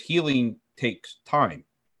healing, because healing takes time.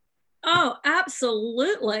 Oh,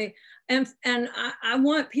 absolutely. And I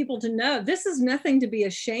want people to know this is nothing to be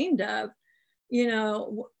ashamed of.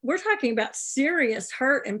 We're talking about serious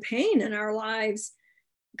hurt and pain in our lives.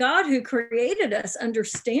 God, who created us,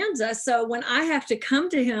 understands us. So when I have to come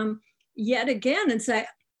to him yet again and say,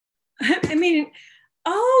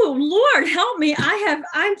 oh Lord, help me.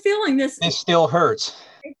 I'm feeling this. It still hurts.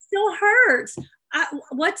 It still hurts.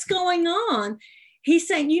 What's going on? He's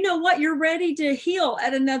saying, you know what? You're ready to heal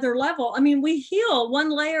at another level. We heal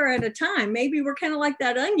one layer at a time. Maybe we're kind of like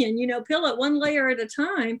that onion, peel it one layer at a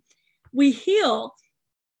time. We heal.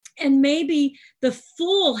 And maybe the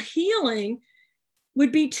full healing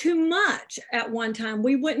would be too much at one time.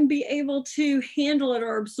 We wouldn't be able to handle it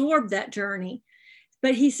or absorb that journey.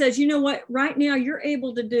 But he says, you know what? Right now you're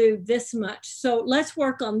able to do this much. So let's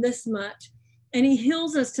work on this much. And he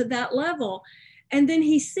heals us to that level. And then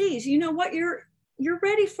he sees, you know what? You're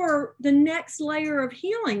ready for the next layer of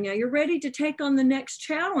healing now. You're ready to take on the next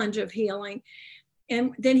challenge of healing.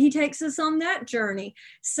 And then he takes us on that journey.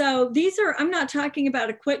 So I'm not talking about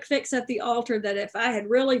a quick fix at the altar that if I had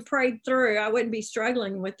really prayed through, I wouldn't be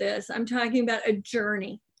struggling with this. I'm talking about a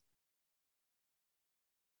journey.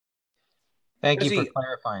 Thank you for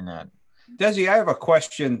clarifying that. Desi, I have a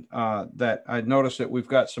question that I noticed that we've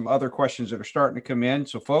got some other questions that are starting to come in.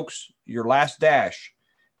 So folks, your last dash,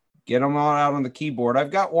 get them all out on the keyboard.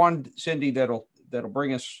 I've got one, Cindy, that'll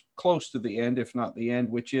bring us close to the end, if not the end,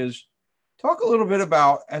 which is talk a little bit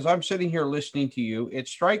about, as I'm sitting here listening to you, it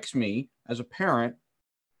strikes me as a parent,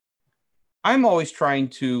 I'm always trying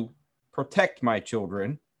to protect my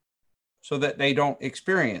children so that they don't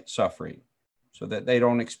experience suffering, so that they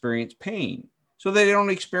don't experience pain, so that they don't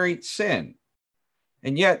experience sin.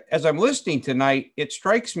 And yet, as I'm listening tonight, it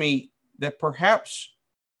strikes me that perhaps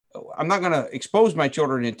I'm not going to expose my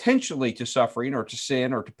children intentionally to suffering or to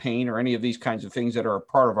sin or to pain or any of these kinds of things that are a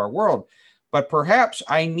part of our world. But perhaps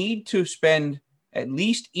I need to spend at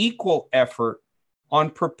least equal effort on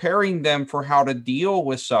preparing them for how to deal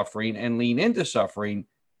with suffering and lean into suffering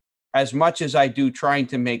as much as I do trying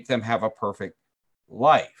to make them have a perfect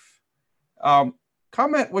life.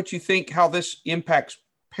 Comment what you think, how this impacts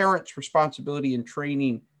parents' responsibility in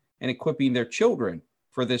training and equipping their children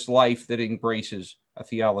for this life that embraces a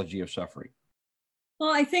theology of suffering.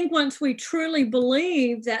 Well, I think once we truly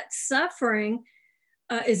believe that suffering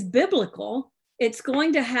is biblical, it's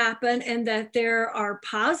going to happen, and that there are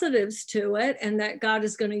positives to it and that God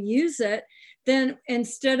is going to use it, then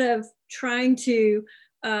instead of trying to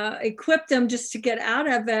equip them just to get out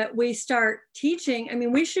of it, we start teaching. I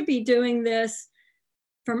mean, we should be doing this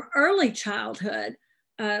from early childhood,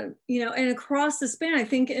 you know, and across the span. I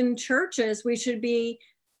think in churches, we should be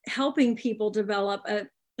helping people develop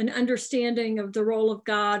an understanding of the role of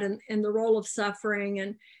God and the role of suffering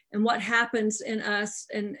and what happens in us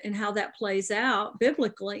and how that plays out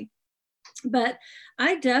biblically. But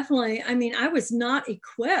I definitely, I mean, I was not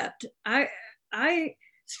equipped. I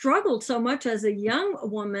struggled so much as a young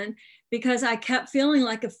woman because I kept feeling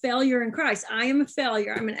like a failure in Christ. I am a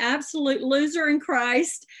failure. I'm an absolute loser in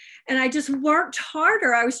Christ. And I just worked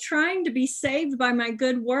harder. I was trying to be saved by my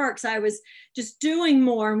good works. I was just doing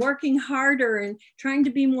more and working harder and trying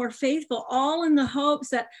to be more faithful, all in the hopes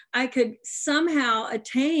that I could somehow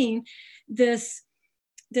attain this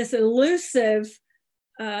elusive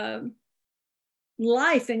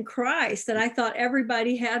life in Christ that I thought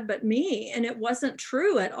everybody had but me. And it wasn't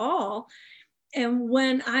true at all. And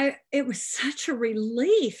it was such a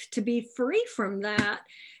relief to be free from that.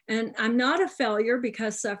 And I'm not a failure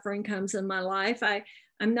because suffering comes in my life.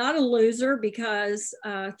 I'm not a loser because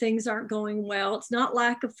things aren't going well. It's not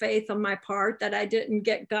lack of faith on my part that I didn't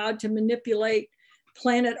get God to manipulate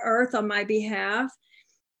planet Earth on my behalf.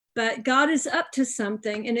 But God is up to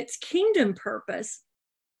something, and it's kingdom purpose.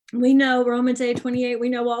 We know Romans 8:28, we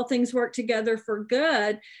know all things work together for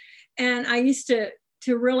good. And I used to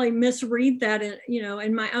really misread that. And, you know,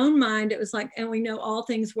 in my own mind, it was like, and we know all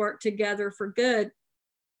things work together for good.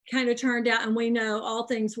 Kind of turned out, and we know all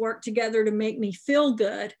things work together to make me feel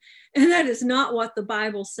good. And that is not what the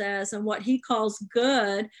Bible says. And what he calls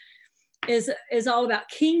good is all about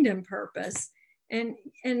kingdom purpose. And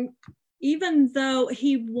even though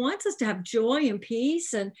he wants us to have joy and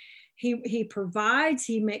peace, and he provides,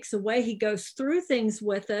 he makes a way, he goes through things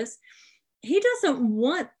with us, he doesn't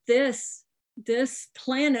want this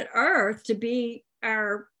planet Earth to be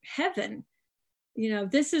our heaven. You know,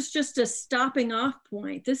 this is just a stopping off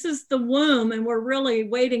point. This is the womb, and we're really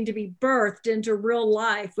waiting to be birthed into real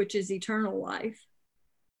life, which is eternal life.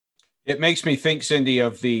 It makes me think, Cindy,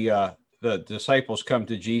 of the disciples come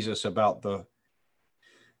to Jesus about the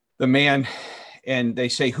man, and they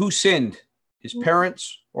say, "Who sinned, his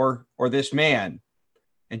parents or this man?"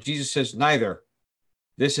 And Jesus says, "Neither.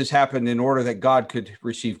 This has happened in order that God could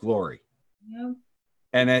receive glory." Yeah.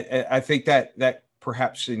 And I think that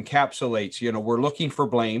perhaps encapsulates, you know, we're looking for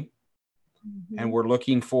blame, and we're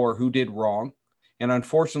looking for who did wrong. And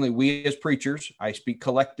unfortunately, we as preachers, I speak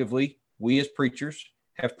collectively, we as preachers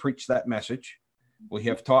have preached that message. We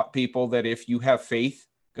have taught people that if you have faith,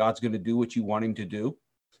 God's going to do what you want him to do.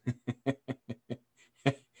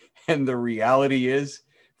 And the reality is,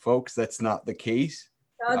 folks, that's not the case.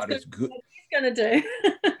 God is good. He's going to do.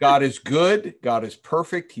 God is good. God is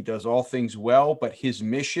perfect. He does all things well, but his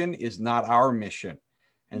mission is not our mission.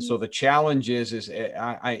 And so the challenge is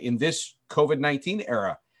I in this COVID-19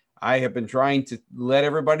 era, I have been trying to let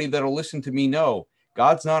everybody that'll listen to me know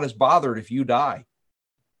God's not as bothered if you die.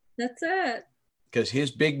 That's it. Because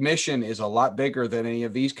his big mission is a lot bigger than any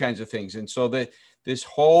of these kinds of things. And so this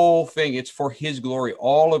whole thing, it's for his glory.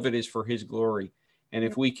 All of it is for his glory. And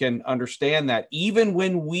if we can understand that, even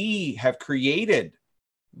when we have created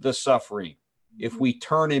the suffering, if we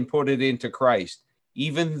turn and put it into Christ,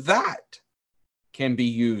 even that can be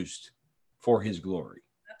used for his glory.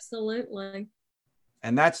 Absolutely.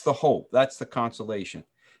 And that's the hope. That's the consolation.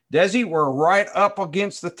 Desi, we're right up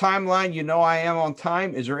against the timeline. You know I am on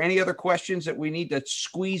time. Is there any other questions that we need to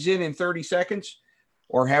squeeze in 30 seconds?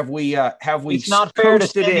 Or have we It's not fair to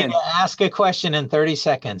Cindy to ask a question in 30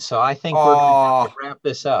 seconds. So I think we're going to wrap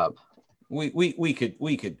this up. We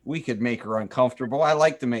could make her uncomfortable. I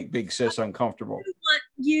like to make Big Sis uncomfortable.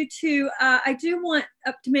 I do want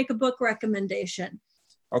to make a book recommendation.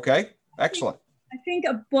 Okay, excellent. I think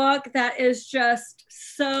a book that is just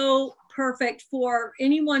so perfect for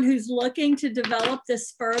anyone who's looking to develop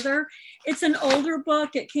this further. It's an older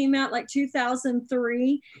book. It came out like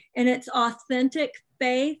 2003, and it's Authentic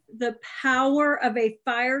Faith, The Power of a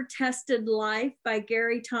Fire-Tested Life by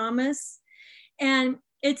Gary Thomas. And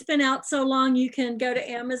it's been out so long, you can go to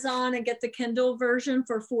Amazon and get the Kindle version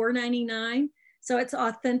for $4.99. So it's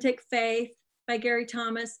Authentic Faith by Gary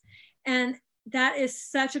Thomas. And that is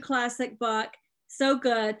such a classic book. So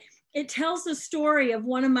good. It tells the story of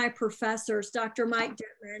one of my professors, Dr. Mike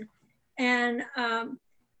Dittman. And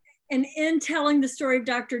in telling the story of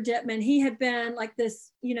Dr. Dittman, he had been like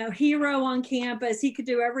this, hero on campus. He could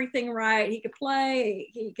do everything right. He could play,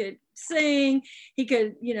 he could sing, he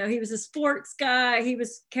could, he was a sports guy. He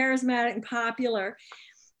was charismatic and popular.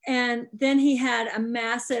 And then he had a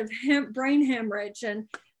massive brain hemorrhage and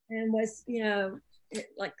was,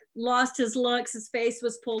 like lost his looks. His face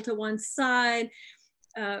was pulled to one side.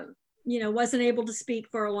 Wasn't able to speak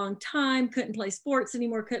for a long time, couldn't play sports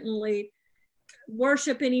anymore, couldn't lead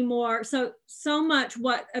worship anymore. So much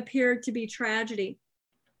what appeared to be tragedy.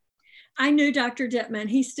 I knew Dr. Dittman.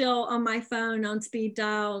 He's still on my phone on speed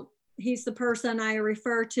dial. He's the person I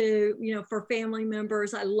refer to, for family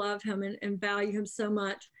members. I love him and value him so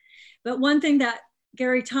much. But one thing that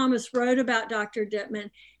Gary Thomas wrote about Dr. Dittman,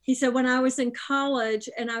 he said, when I was in college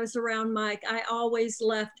and I was around Mike, I always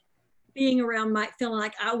left being around Mike feeling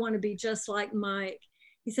like I want to be just like Mike.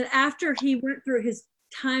 He said, after he went through his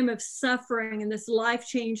time of suffering and this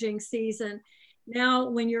life-changing season, now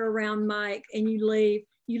when you're around Mike and you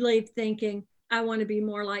leave thinking, I want to be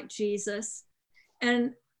more like Jesus.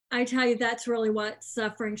 And I tell you, that's really what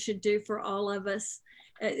suffering should do for all of us.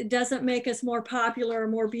 It doesn't make us more popular or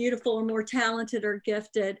more beautiful or more talented or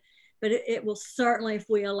gifted, but it will certainly, if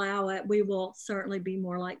we allow it, we will certainly be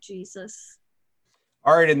more like Jesus.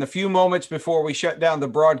 All right, in the few moments before we shut down the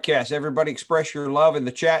broadcast, everybody express your love in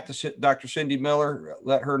the chat to Dr. Cindy Miller.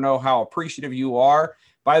 Let her know how appreciative you are.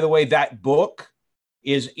 By the way, that book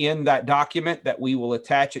is in that document that we will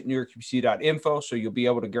attach at newyorkupc.info, so you'll be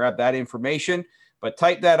able to grab that information. But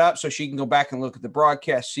type that up so she can go back and look at the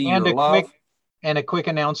broadcast, see your love. And a quick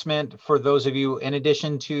announcement for those of you, in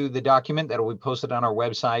addition to the document that will be posted on our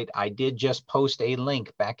website, I did just post a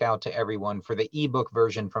link back out to everyone for the ebook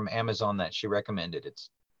version from Amazon that she recommended. It's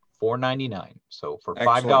 $4.99. So for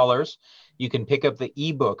 $5, you can pick up the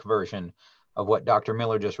ebook version of what Dr.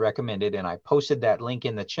 Miller just recommended. And I posted that link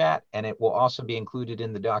in the chat, and it will also be included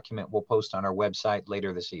in the document we'll post on our website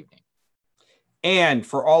later this evening. And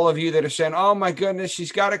for all of you that are saying, oh my goodness,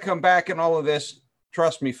 she's got to come back and all of this,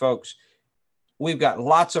 trust me, folks. We've got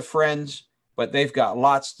lots of friends, but they've got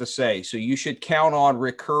lots to say. So you should count on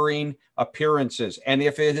recurring appearances. And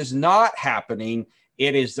if it is not happening,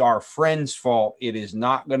 it is our friend's fault. It is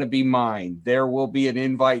not going to be mine. There will be an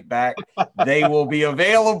invite back. They will be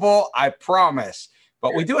available, I promise.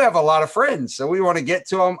 But we do have a lot of friends, so we want to get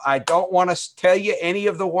to them. I don't want to tell you any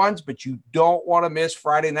of the ones, but you don't want to miss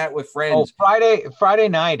Friday Night with Friends. Oh, Friday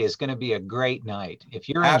night is going to be a great night. If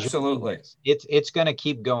you're absolutely, it's going to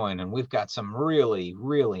keep going, and we've got some really,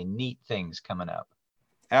 really neat things coming up.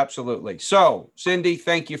 Absolutely. So, Cindy,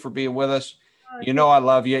 thank you for being with us. You know I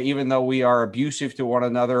love you, even though we are abusive to one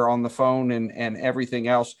another on the phone and everything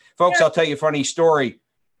else. Folks, I'll tell you a funny story.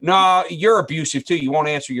 No, you're abusive too. You won't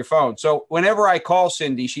answer your phone. So whenever I call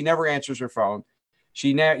Cindy, she never answers her phone.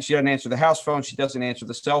 She doesn't answer the house phone. She doesn't answer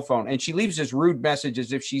the cell phone. And she leaves this rude message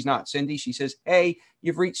as if she's not Cindy. She says, hey,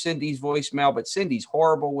 you've reached Cindy's voicemail, but Cindy's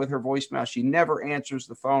horrible with her voicemail. She never answers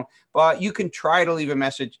the phone, but you can try to leave a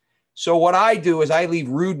message. So what I do is I leave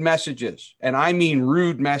rude messages, and I mean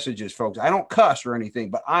rude messages, folks. I don't cuss or anything,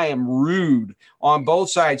 but I am rude on both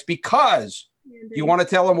sides because you want to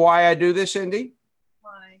tell them why I do this, Cindy?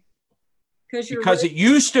 Because it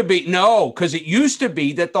used to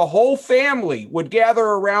be that the whole family would gather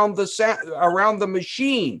around the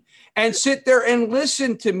machine and sit there and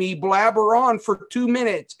listen to me blabber on for 2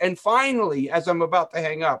 minutes. And finally, as I'm about to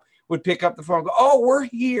hang up, would pick up the phone and go, oh, we're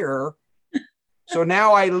here. So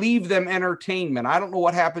now I leave them entertainment. I don't know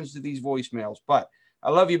what happens to these voicemails, but I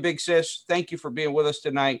love you, big sis. Thank you for being with us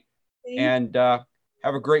tonight. And have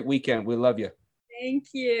a great weekend. We love you. Thank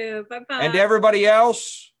you. Bye-bye. And to everybody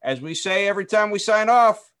else, as we say every time we sign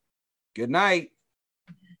off, good night.